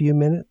for a few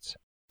minutes.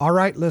 All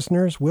right,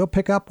 listeners, we'll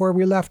pick up where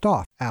we left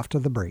off after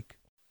the break.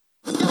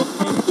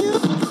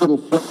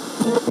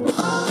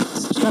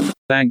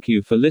 Thank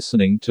you for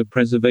listening to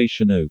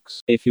Preservation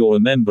Oaks. If you're a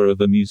member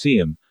of a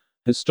museum,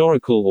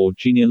 historical or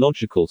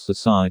genealogical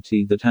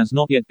society that has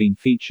not yet been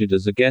featured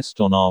as a guest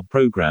on our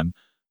program,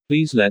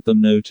 please let them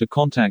know to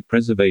contact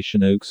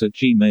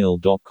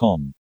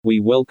preservationoaks@gmail.com. We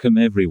welcome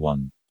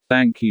everyone.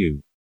 Thank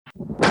you.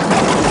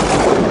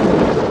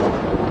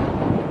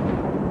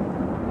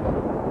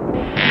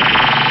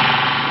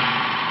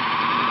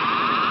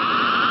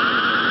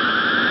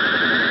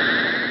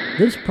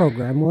 This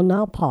program will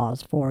now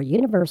pause for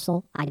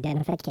universal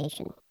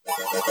identification.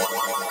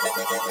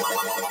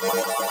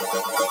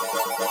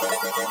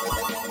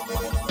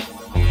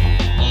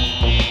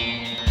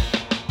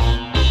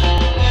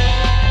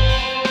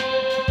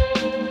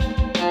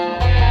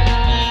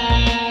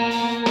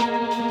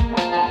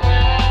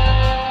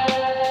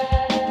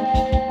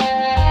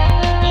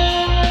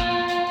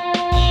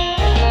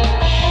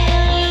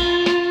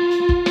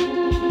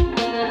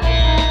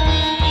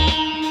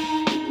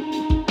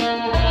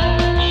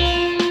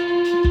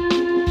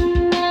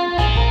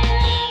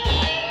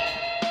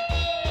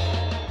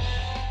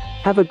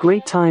 Have a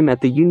great time at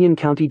the Union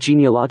County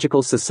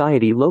Genealogical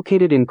Society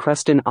located in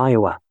Creston,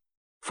 Iowa.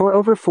 For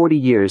over 40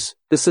 years,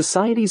 the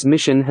Society's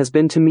mission has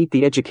been to meet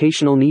the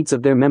educational needs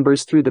of their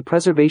members through the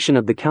preservation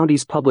of the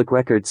county's public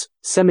records,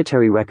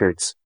 cemetery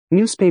records,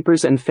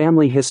 newspapers and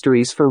family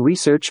histories for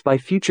research by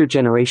future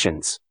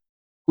generations.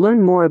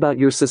 Learn more about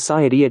your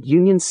society at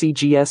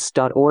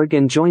unioncgs.org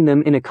and join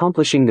them in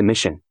accomplishing the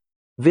mission.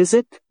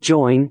 Visit,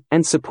 join,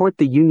 and support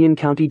the Union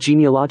County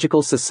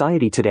Genealogical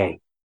Society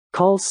today.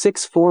 Call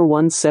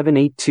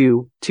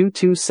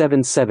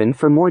 641-782-2277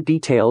 for more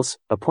details,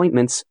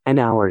 appointments, and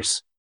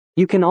hours.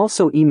 You can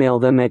also email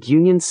them at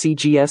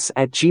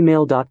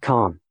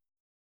unioncgs@gmail.com.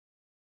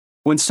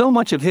 When so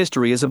much of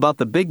history is about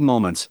the big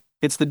moments,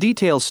 it's the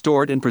details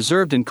stored and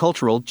preserved in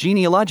cultural,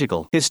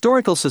 genealogical,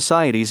 historical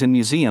societies and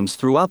museums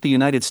throughout the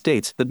United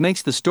States that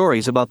makes the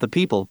stories about the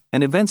people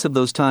and events of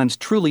those times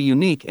truly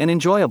unique and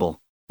enjoyable.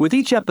 With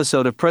each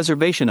episode of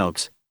Preservation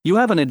Oaks, you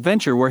have an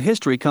adventure where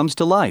history comes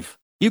to life.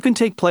 You can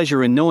take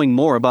pleasure in knowing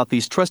more about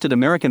these trusted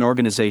American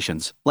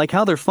organizations, like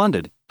how they're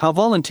funded, how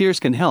volunteers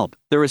can help,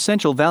 their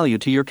essential value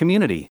to your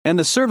community, and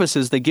the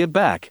services they give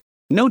back.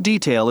 No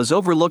detail is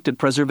overlooked at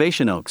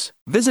Preservation Oaks.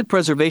 Visit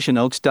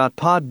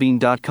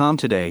preservationoaks.podbean.com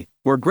today,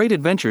 where great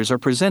adventures are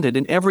presented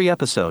in every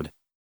episode.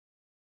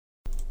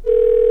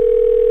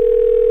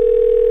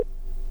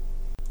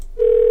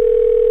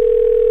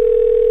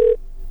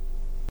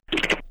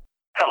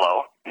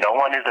 Hello, no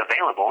one is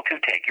available to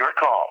take your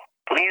call.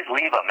 Please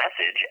leave a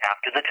message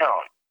after the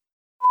tone.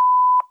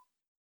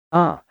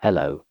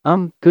 Hello.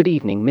 Good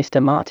evening,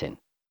 Mr. Martin.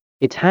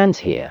 It's Hans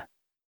here.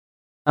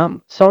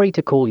 Sorry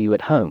to call you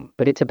at home,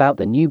 but it's about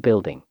the new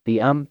building.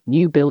 The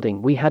new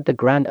building we had the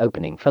grand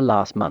opening for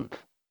last month.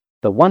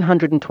 The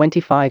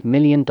 $125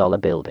 million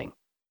building.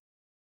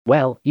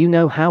 Well, you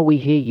know how we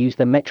here use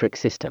the metric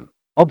system,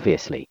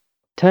 obviously.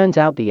 Turns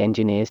out the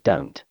engineers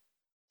don't.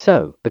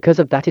 So, because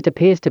of that it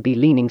appears to be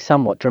leaning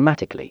somewhat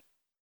dramatically.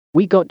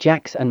 We got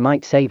jacks and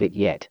might save it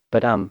yet,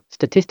 but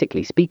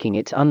statistically speaking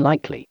it's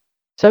unlikely.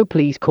 So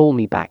please call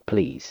me back,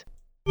 please.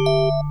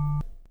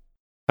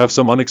 Have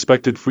some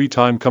unexpected free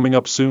time coming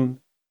up soon?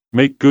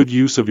 Make good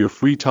use of your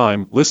free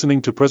time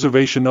listening to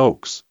Preservation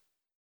Oaks.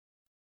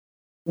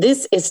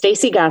 This is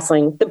Stacy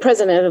Gosling, the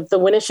president of the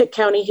Winneshiek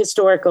County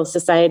Historical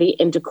Society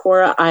in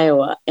Decorah,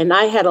 Iowa, and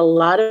I had a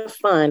lot of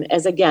fun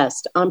as a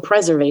guest on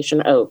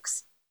Preservation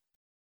Oaks.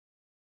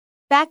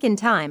 Back in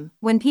time,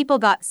 when people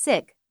got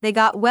sick, they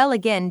got well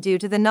again due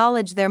to the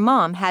knowledge their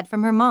mom had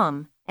from her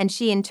mom, and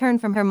she in turn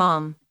from her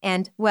mom,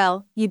 and,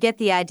 well, you get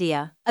the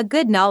idea. A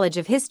good knowledge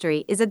of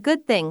history is a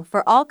good thing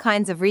for all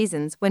kinds of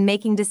reasons when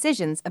making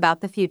decisions about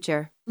the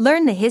future.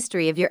 Learn the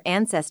history of your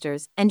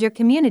ancestors and your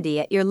community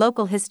at your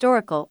local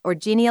historical or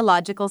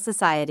genealogical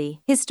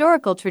society.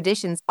 Historical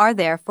traditions are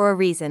there for a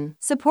reason.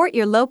 Support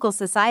your local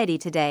society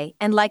today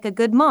and, like a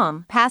good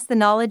mom, pass the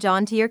knowledge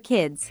on to your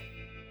kids.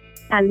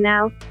 And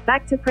now,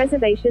 back to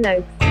Preservation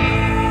Oaks.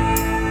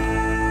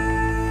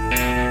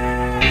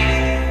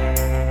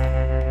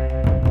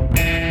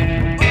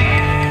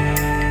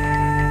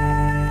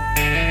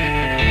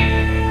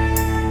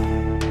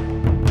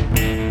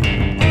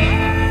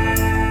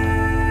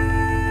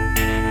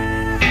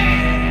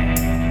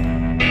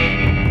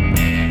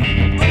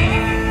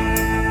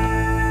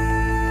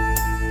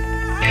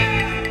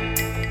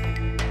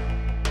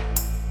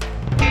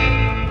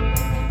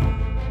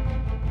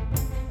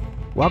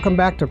 Welcome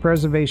back to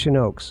Preservation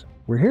Oaks.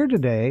 We're here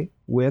today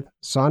with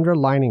Sandra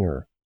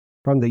Leininger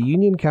from the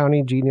Union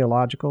County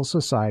Genealogical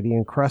Society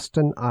in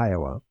Creston,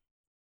 Iowa.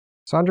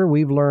 Sandra,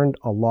 we've learned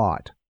a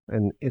lot,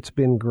 and it's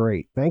been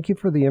great. Thank you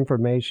for the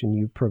information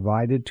you've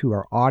provided to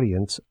our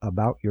audience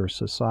about your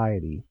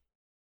society.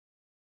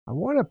 I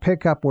want to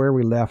pick up where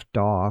we left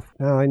off.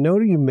 Now, I know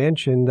you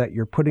mentioned that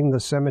you're putting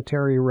the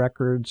cemetery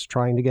records,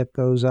 trying to get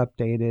those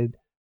updated.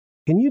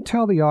 Can you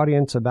tell the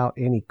audience about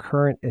any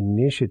current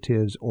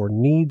initiatives or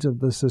needs of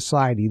the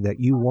society that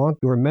you want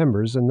your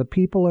members and the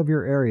people of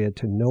your area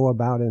to know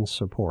about and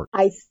support?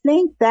 I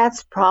think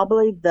that's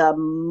probably the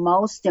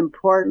most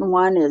important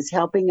one, is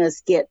helping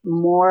us get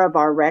more of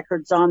our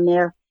records on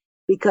there,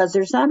 because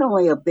there's not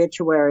only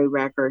obituary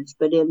records,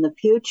 but in the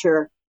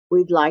future,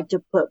 we'd like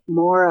to put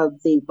more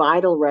of the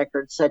vital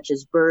records such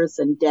as birth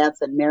and death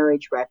and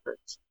marriage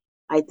records.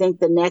 I think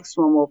the next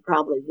one we'll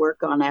probably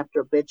work on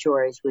after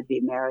obituaries would be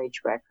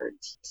marriage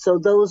records. So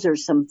those are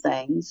some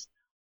things.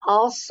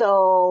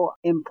 Also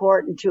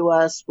important to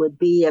us would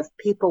be if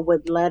people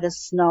would let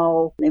us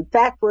know. In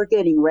fact, we're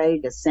getting ready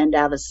to send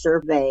out a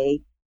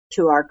survey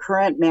to our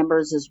current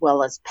members as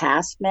well as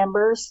past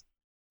members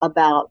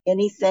about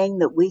anything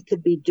that we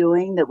could be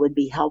doing that would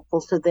be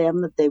helpful to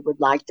them, that they would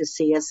like to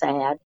see us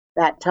add,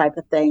 that type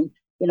of thing.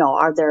 You know,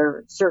 are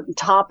there certain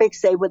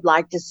topics they would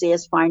like to see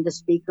us find a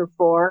speaker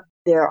for?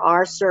 There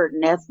are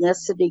certain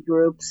ethnicity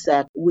groups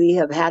that we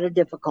have had a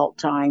difficult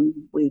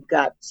time. We've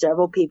got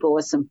several people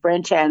with some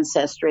French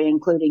ancestry,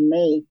 including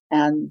me,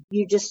 and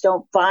you just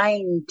don't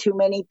find too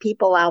many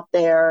people out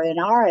there in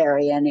our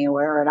area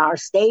anywhere, in our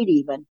state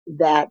even,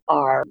 that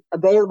are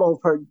available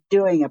for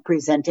doing a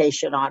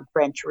presentation on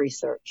French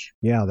research.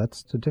 Yeah,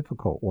 that's the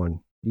difficult one.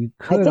 I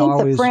think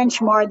the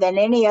French, more than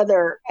any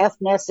other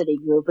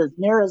ethnicity group, as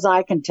near as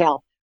I can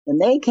tell, when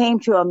they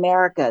came to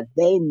America,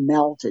 they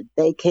melted.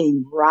 They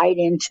came right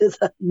into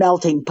the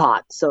melting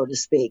pot, so to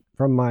speak.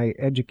 From my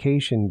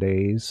education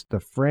days, the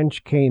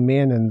French came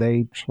in and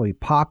they actually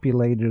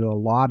populated a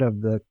lot of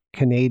the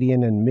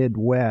Canadian and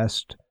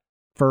Midwest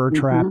fur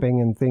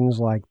trapping and things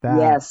like that.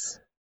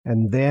 Yes.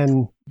 And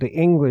then the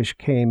English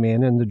came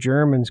in and the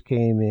Germans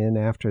came in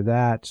after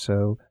that.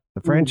 So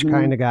The French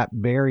kind of got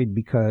buried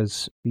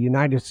because the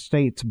United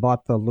States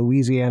bought the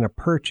Louisiana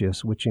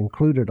Purchase, which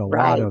included a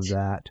lot of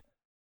that.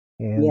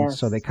 And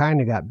so they kind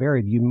of got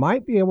buried. You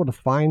might be able to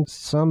find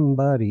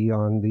somebody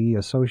on the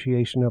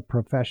Association of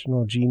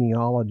Professional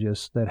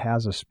Genealogists that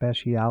has a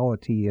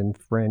specialty in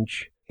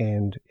French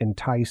and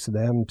entice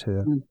them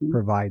to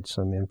provide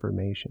some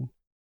information.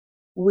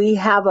 We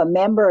have a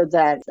member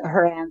that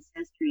her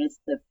ancestry is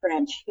the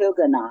French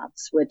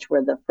Huguenots, which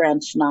were the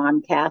French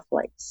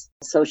non-Catholics.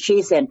 So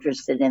she's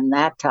interested in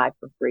that type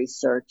of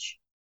research.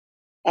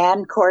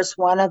 And of course,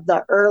 one of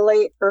the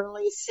early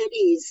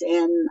cities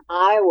in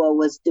Iowa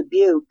was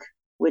Dubuque,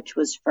 which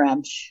was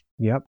French.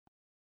 Yep.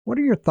 What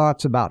are your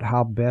thoughts about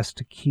how best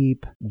to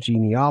keep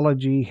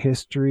genealogy,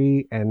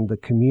 history, and the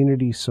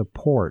community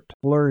support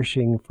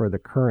flourishing for the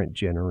current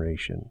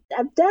generation?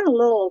 I've done a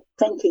little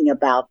thinking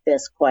about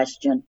this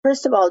question.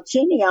 First of all,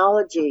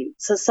 genealogy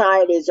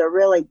societies are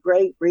really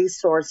great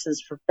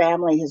resources for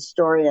family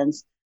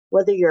historians,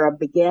 whether you're a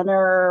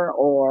beginner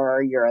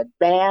or you're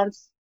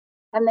advanced.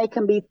 And they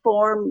can be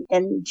formed,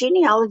 and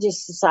genealogy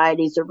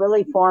societies are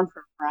really formed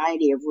for a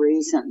variety of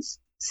reasons.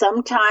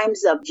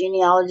 Sometimes a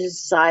genealogy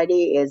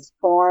society is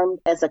formed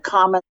as a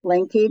common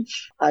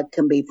linkage. It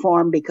can be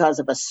formed because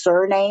of a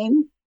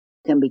surname.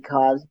 It can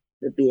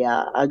be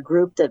a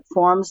group that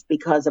forms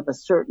because of a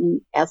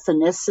certain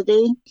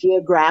ethnicity,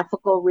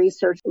 geographical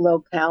research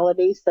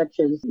locality, such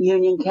as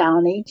Union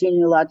County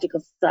Genealogical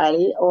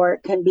Society, or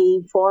it can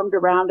be formed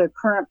around a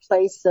current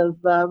place of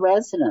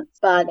residence.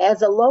 But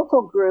as a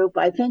local group,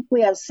 I think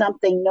we have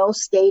something no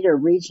state or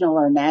regional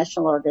or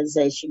national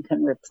organization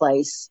can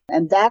replace,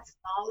 and that's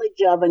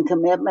knowledge of and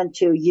commitment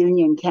to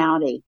Union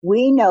County.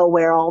 We know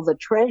where all the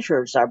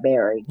treasures are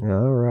buried. All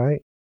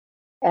right.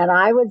 And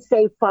I would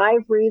say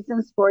 5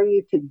 reasons for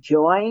you to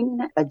join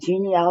a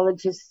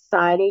genealogy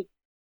society.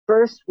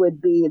 First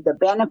would be the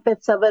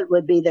benefits of it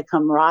would be the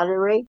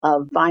camaraderie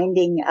of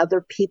finding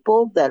other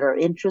people that are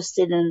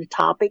interested in a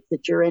topic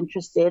that you're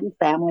interested in,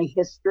 family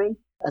history.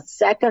 A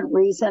second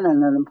reason,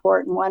 and an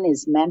important one,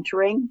 is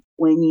mentoring.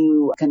 When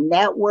you can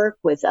network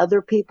with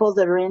other people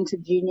that are into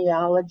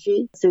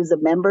genealogy through the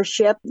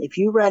membership, if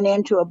you run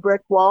into a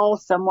brick wall,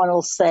 someone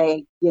will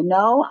say, you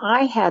know,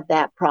 I had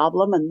that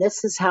problem and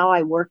this is how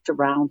I worked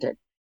around it.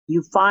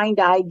 You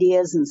find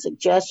ideas and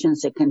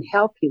suggestions that can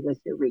help you with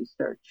your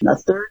research.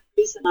 The third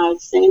reason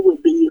I'd say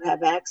would be you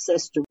have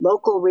access to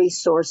local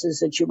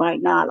resources that you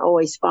might not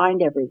always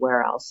find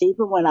everywhere else.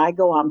 Even when I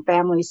go on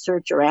Family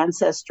Search or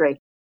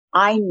Ancestry,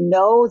 I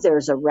know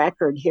there's a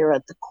record here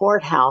at the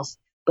courthouse,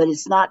 but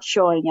it's not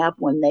showing up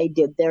when they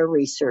did their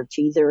research.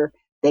 Either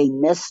they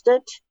missed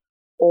it,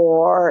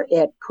 or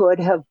it could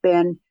have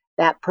been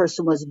that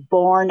person was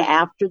born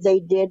after they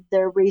did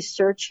their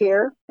research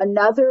here.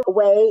 Another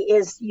way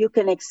is you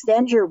can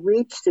extend your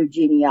reach through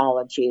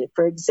genealogy.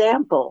 For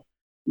example,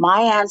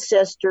 my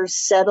ancestors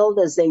settled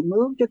as they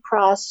moved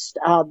across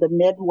the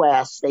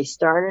Midwest. They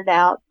started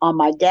out on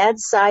my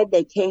dad's side.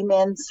 They came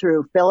in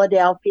through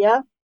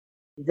Philadelphia.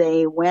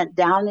 They went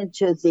down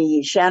into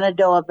the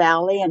Shenandoah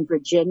Valley in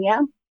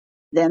Virginia.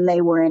 Then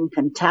they were in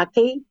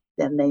Kentucky.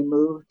 Then they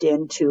moved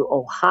into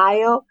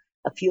Ohio.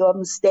 A few of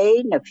them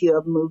stayed, and a few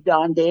of them moved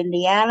on to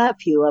Indiana. A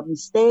few of them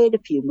stayed. A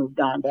few moved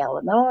on to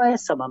Illinois.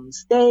 Some of them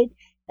stayed.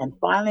 And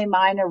finally,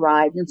 mine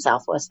arrived in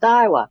Southwest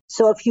Iowa.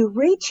 So if you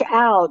reach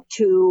out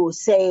to,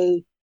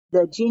 say,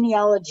 the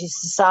Genealogy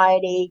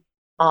Society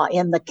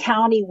in the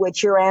county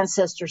which your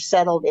ancestors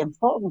settled in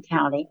Fulton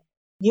County,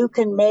 you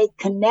can make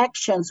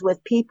connections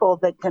with people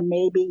that can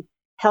maybe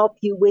help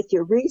you with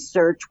your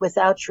research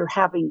without your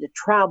having to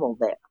travel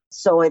there.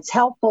 So it's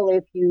helpful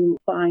if you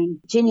find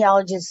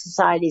genealogy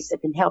societies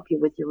that can help you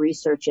with your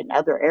research in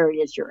other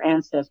areas your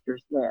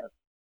ancestors live.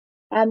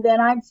 And then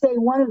I'd say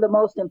one of the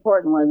most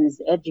important ones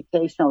is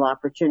educational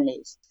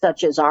opportunities,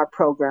 such as our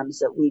programs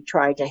that we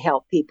try to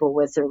help people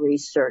with their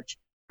research,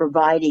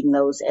 providing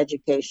those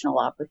educational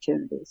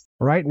opportunities.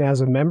 Right, and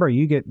as a member,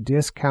 you get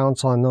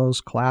discounts on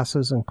those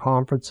classes and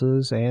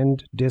conferences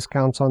and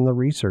discounts on the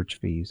research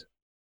fees.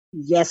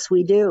 Yes,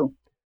 we do.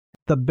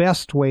 The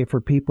best way for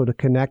people to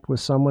connect with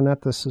someone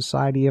at the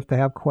society if they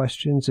have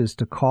questions is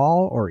to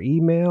call or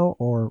email,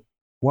 or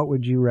what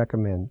would you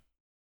recommend?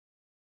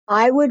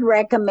 I would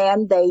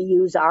recommend they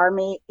use our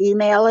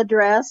email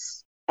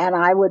address, and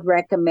I would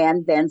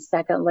recommend then,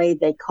 secondly,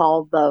 they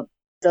call the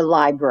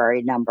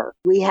library number.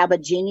 We have a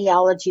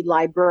genealogy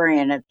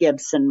librarian at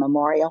Gibson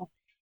Memorial,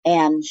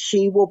 and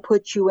she will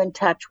put you in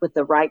touch with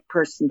the right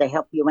person to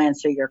help you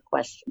answer your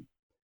question.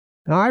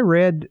 Now, I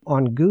read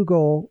on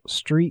Google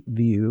Street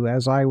View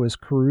as I was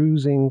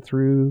cruising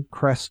through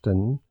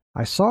Creston,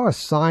 I saw a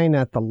sign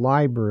at the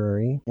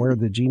library where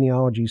the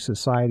Genealogy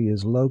Society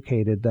is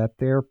located that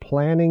they're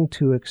planning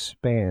to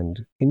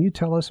expand. Can you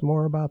tell us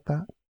more about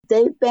that?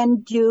 They've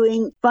been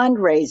doing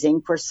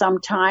fundraising for some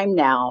time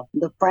now,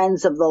 the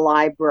Friends of the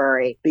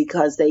Library,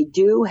 because they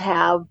do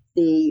have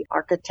the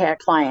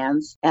architect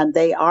plans, and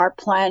they are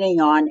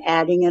planning on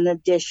adding an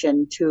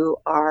addition to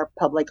our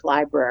public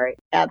library.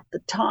 At the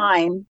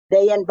time,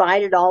 they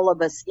invited all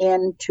of us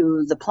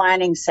into the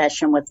planning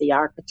session with the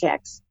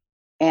architects.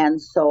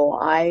 And so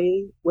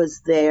I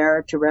was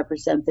there to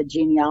represent the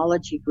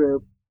genealogy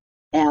group,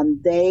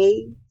 and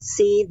they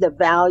see the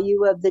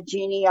value of the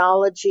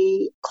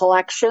genealogy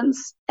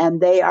collections,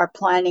 and they are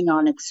planning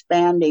on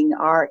expanding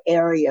our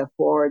area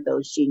for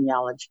those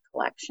genealogy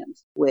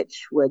collections,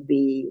 which would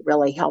be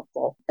really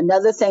helpful.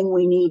 Another thing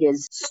we need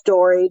is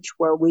storage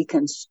where we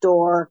can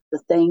store the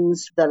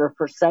things that are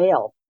for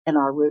sale in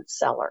our root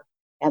cellar.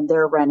 And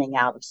they're running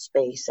out of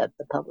space at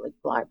the public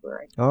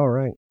library. All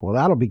right. Well,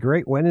 that'll be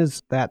great. When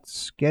is that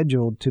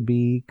scheduled to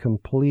be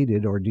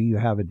completed, or do you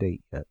have a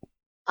date yet?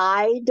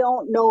 I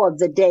don't know of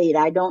the date.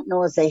 I don't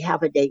know if they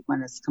have a date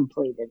when it's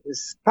completed.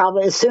 It's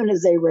probably as soon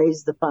as they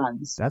raise the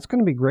funds. That's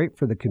going to be great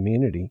for the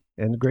community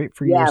and great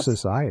for your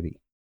society.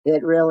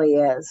 It really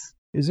is.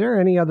 Is there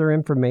any other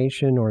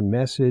information or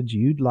message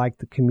you'd like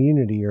the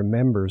community or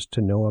members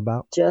to know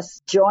about?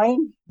 Just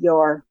join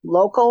your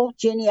local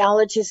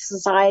genealogy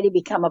society,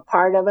 become a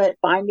part of it.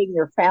 Finding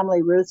your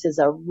family roots is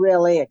a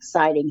really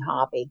exciting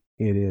hobby.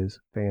 It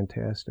is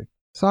fantastic.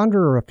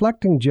 Sandra,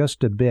 reflecting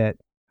just a bit,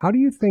 how do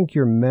you think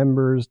your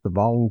members, the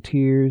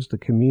volunteers, the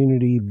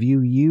community view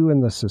you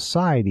and the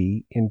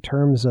society in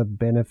terms of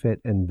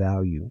benefit and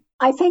value?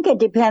 I think it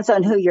depends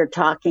on who you're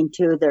talking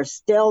to. There's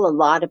still a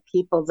lot of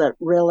people that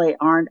really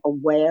aren't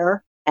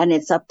aware, and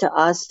it's up to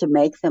us to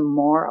make them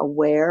more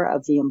aware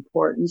of the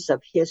importance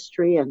of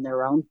history and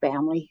their own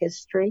family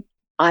history.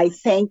 I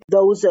think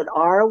those that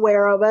are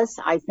aware of us,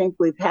 I think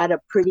we've had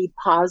a pretty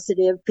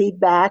positive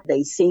feedback.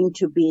 They seem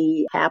to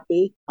be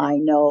happy. I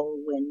know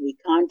when we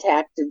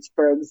contacted,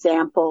 for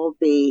example,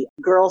 the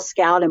Girl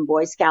Scout and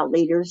Boy Scout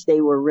leaders,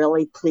 they were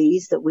really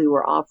pleased that we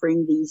were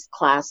offering these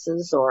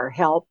classes or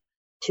help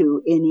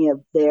to any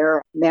of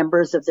their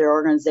members of their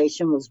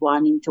organization was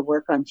wanting to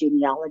work on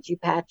genealogy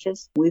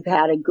patches. We've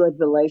had a good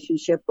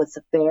relationship with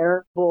the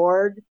fair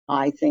board.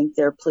 I think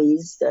they're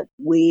pleased that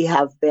we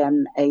have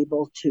been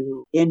able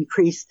to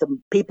increase the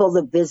people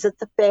that visit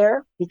the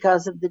fair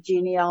because of the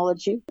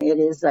genealogy. It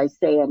is, I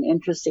say, an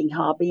interesting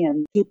hobby,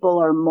 and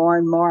people are more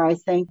and more, I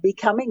think,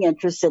 becoming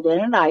interested in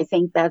it. I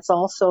think that's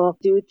also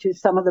due to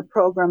some of the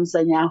programs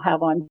they now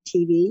have on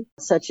TV,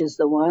 such as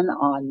the one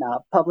on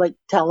public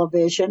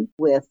television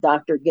with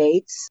Dr.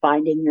 Gates,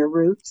 Finding Your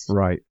Roots.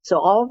 Right. So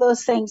all of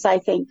those things, I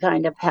think,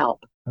 kind of help.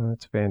 Oh,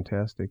 that's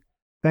fantastic.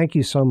 Thank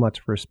you so much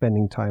for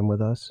spending time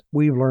with us.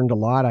 We've learned a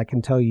lot. I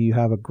can tell you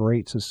have a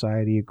great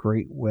society, a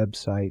great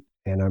website,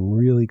 and I'm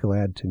really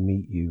glad to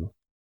meet you.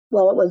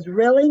 Well, it was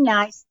really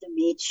nice to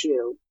meet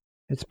you.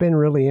 It's been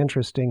really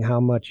interesting how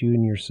much you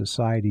and your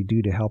society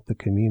do to help the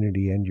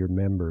community and your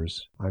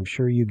members. I'm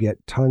sure you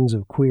get tons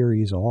of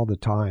queries all the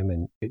time,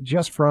 and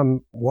just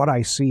from what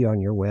I see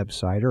on your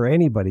website, or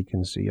anybody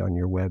can see on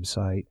your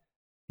website,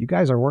 you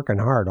guys are working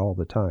hard all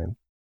the time.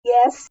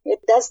 Yes, it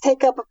does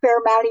take up a fair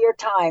amount of your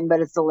time,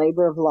 but it's a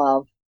labor of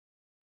love.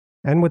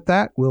 And with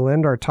that, we'll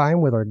end our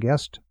time with our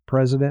guest,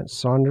 President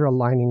Sandra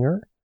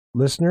Leininger.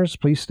 Listeners,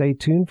 please stay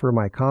tuned for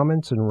my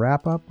comments and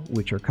wrap-up,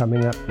 which are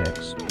coming up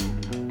next.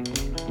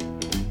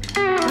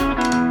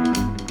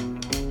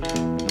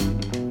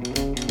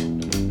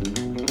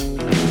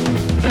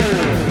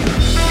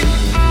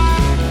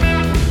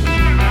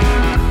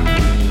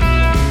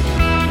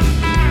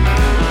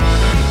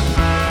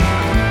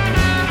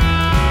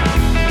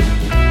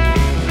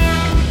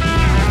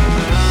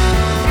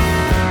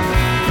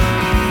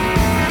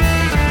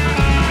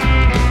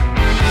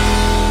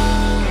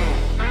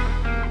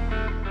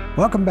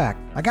 Welcome back.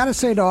 I got to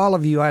say to all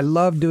of you, I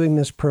love doing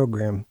this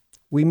program.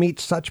 We meet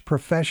such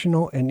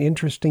professional and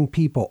interesting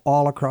people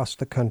all across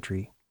the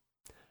country.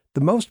 The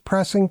most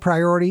pressing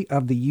priority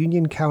of the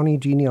Union County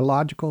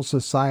Genealogical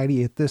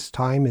Society at this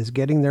time is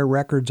getting their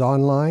records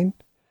online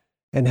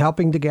and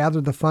helping to gather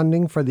the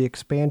funding for the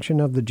expansion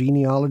of the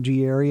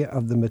genealogy area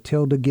of the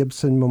Matilda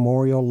Gibson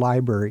Memorial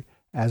Library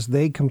as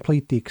they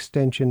complete the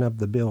extension of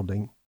the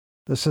building.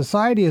 The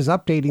Society is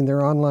updating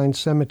their online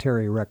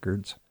cemetery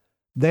records,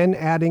 then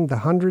adding the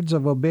hundreds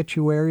of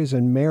obituaries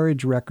and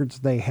marriage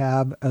records they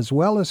have, as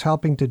well as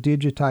helping to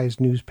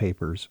digitize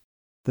newspapers.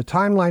 The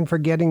timeline for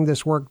getting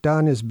this work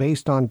done is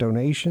based on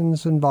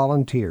donations and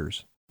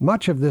volunteers.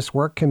 Much of this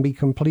work can be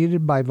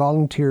completed by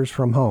volunteers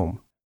from home.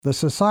 The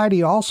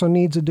Society also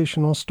needs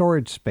additional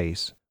storage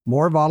space,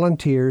 more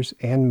volunteers,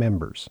 and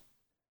members.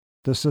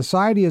 The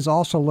Society is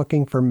also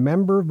looking for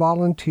member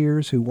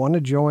volunteers who want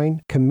to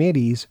join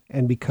committees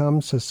and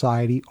become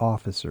Society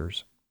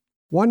officers.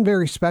 One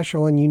very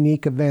special and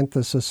unique event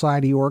the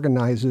Society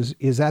organizes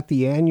is at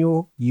the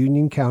annual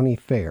Union County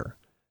Fair.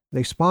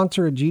 They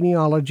sponsor a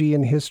genealogy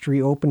and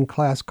history open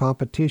class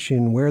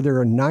competition where there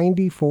are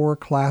 94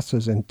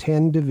 classes and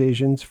 10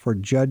 divisions for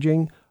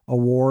judging,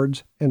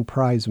 awards, and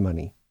prize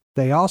money.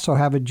 They also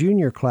have a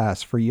junior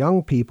class for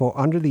young people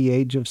under the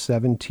age of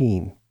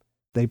 17.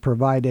 They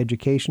provide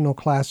educational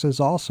classes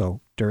also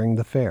during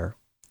the fair.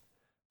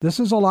 This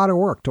is a lot of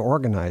work to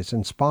organize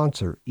and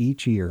sponsor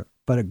each year,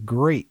 but a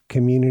great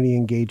community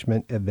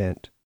engagement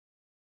event.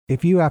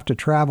 If you have to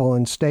travel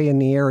and stay in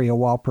the area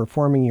while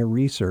performing your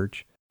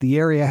research, the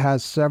area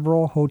has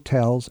several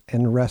hotels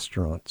and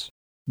restaurants.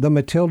 The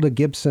Matilda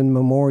Gibson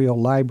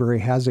Memorial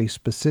Library has a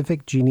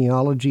specific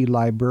genealogy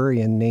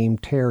librarian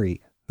named Terry,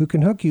 who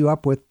can hook you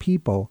up with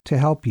people to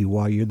help you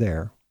while you're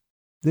there.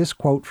 This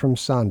quote from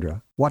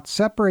Sandra: "What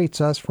separates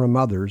us from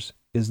others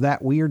is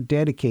that we are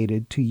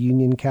dedicated to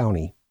Union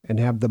County and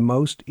have the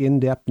most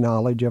in-depth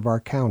knowledge of our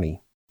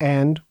county,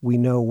 and we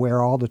know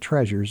where all the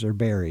treasures are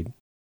buried.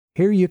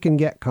 Here you can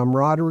get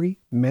camaraderie,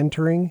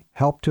 mentoring,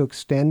 help to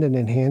extend and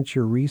enhance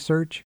your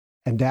research,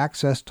 and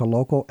access to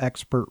local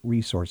expert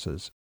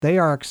resources. They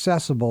are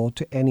accessible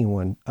to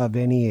anyone of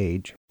any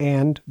age,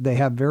 and they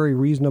have very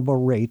reasonable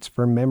rates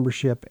for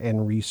membership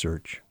and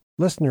research.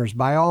 Listeners,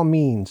 by all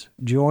means,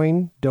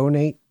 join,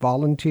 donate,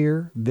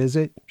 volunteer,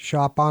 visit,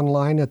 shop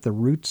online at the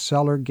Roots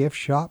Cellar Gift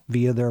Shop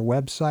via their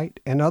website,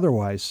 and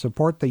otherwise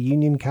support the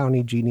Union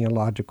County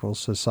Genealogical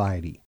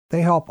Society.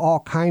 They help all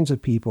kinds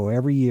of people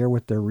every year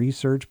with their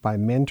research by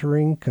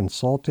mentoring,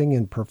 consulting,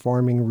 and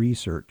performing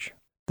research.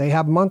 They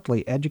have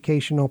monthly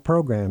educational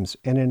programs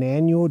and an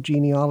annual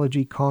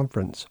genealogy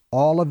conference,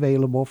 all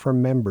available for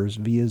members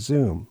via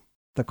Zoom.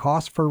 The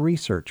cost for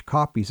research,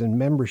 copies, and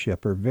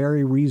membership are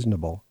very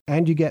reasonable,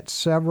 and you get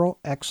several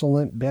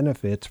excellent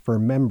benefits for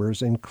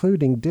members,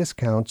 including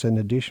discounts and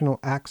additional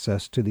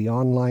access to the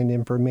online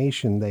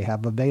information they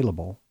have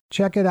available.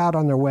 Check it out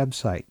on their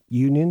website,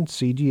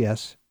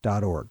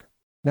 unioncgs.org.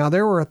 Now,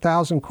 there were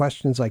 1,000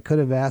 questions I could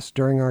have asked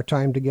during our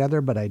time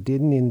together, but I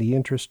didn't in the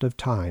interest of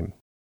time.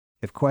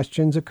 If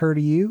questions occur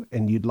to you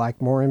and you'd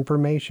like more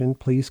information,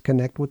 please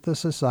connect with the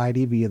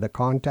Society via the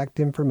contact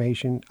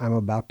information I'm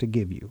about to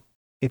give you.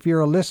 If you're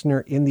a listener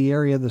in the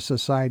area the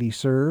Society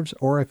serves,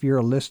 or if you're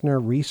a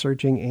listener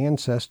researching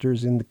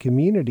ancestors in the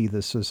community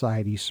the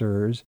Society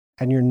serves,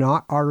 and you're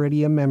not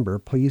already a member,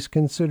 please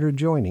consider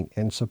joining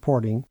and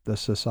supporting the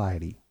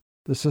Society.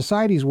 The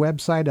Society's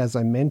website, as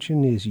I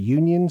mentioned, is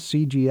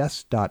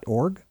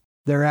unioncgs.org.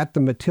 They're at the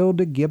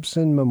Matilda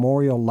Gibson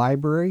Memorial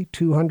Library,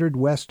 200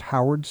 West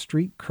Howard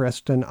Street,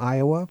 Creston,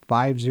 Iowa,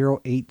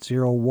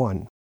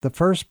 50801. The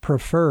first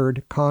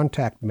preferred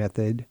contact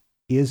method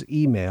is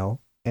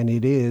email, and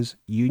it is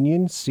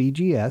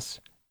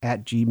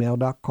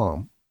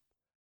unioncgs@gmail.com.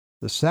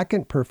 The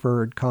second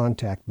preferred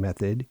contact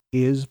method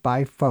is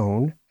by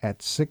phone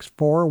at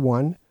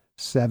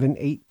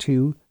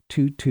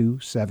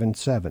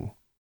 641-782-2277.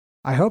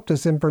 I hope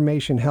this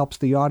information helps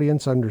the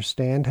audience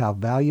understand how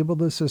valuable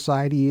the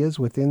Society is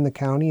within the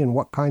county and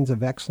what kinds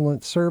of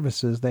excellent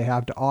services they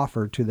have to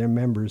offer to their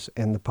members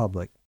and the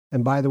public.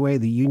 And by the way,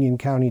 the Union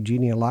County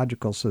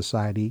Genealogical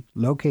Society,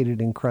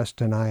 located in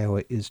Creston,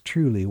 Iowa, is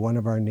truly one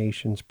of our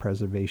nation's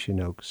preservation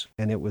oaks,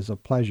 and it was a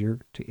pleasure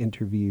to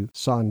interview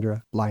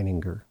Sandra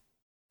Leininger.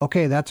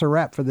 Okay, that's a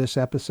wrap for this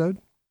episode.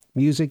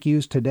 Music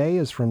used today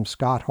is from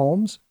Scott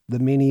Holmes, the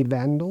Mini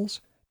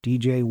Vandals,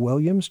 DJ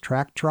Williams,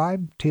 Track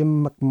Tribe,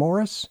 Tim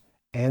McMorris,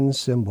 and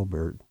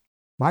Cymbalbird.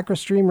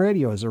 Microstream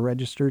Radio is a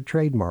registered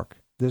trademark.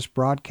 This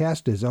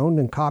broadcast is owned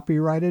and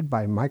copyrighted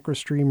by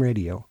Microstream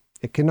Radio.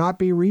 It cannot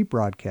be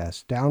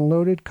rebroadcast,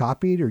 downloaded,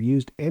 copied, or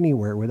used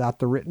anywhere without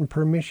the written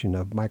permission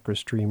of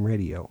Microstream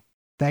Radio.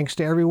 Thanks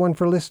to everyone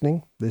for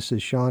listening. This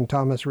is Sean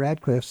Thomas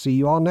Radcliffe. See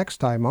you all next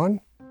time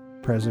on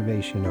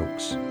Preservation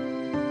Oaks.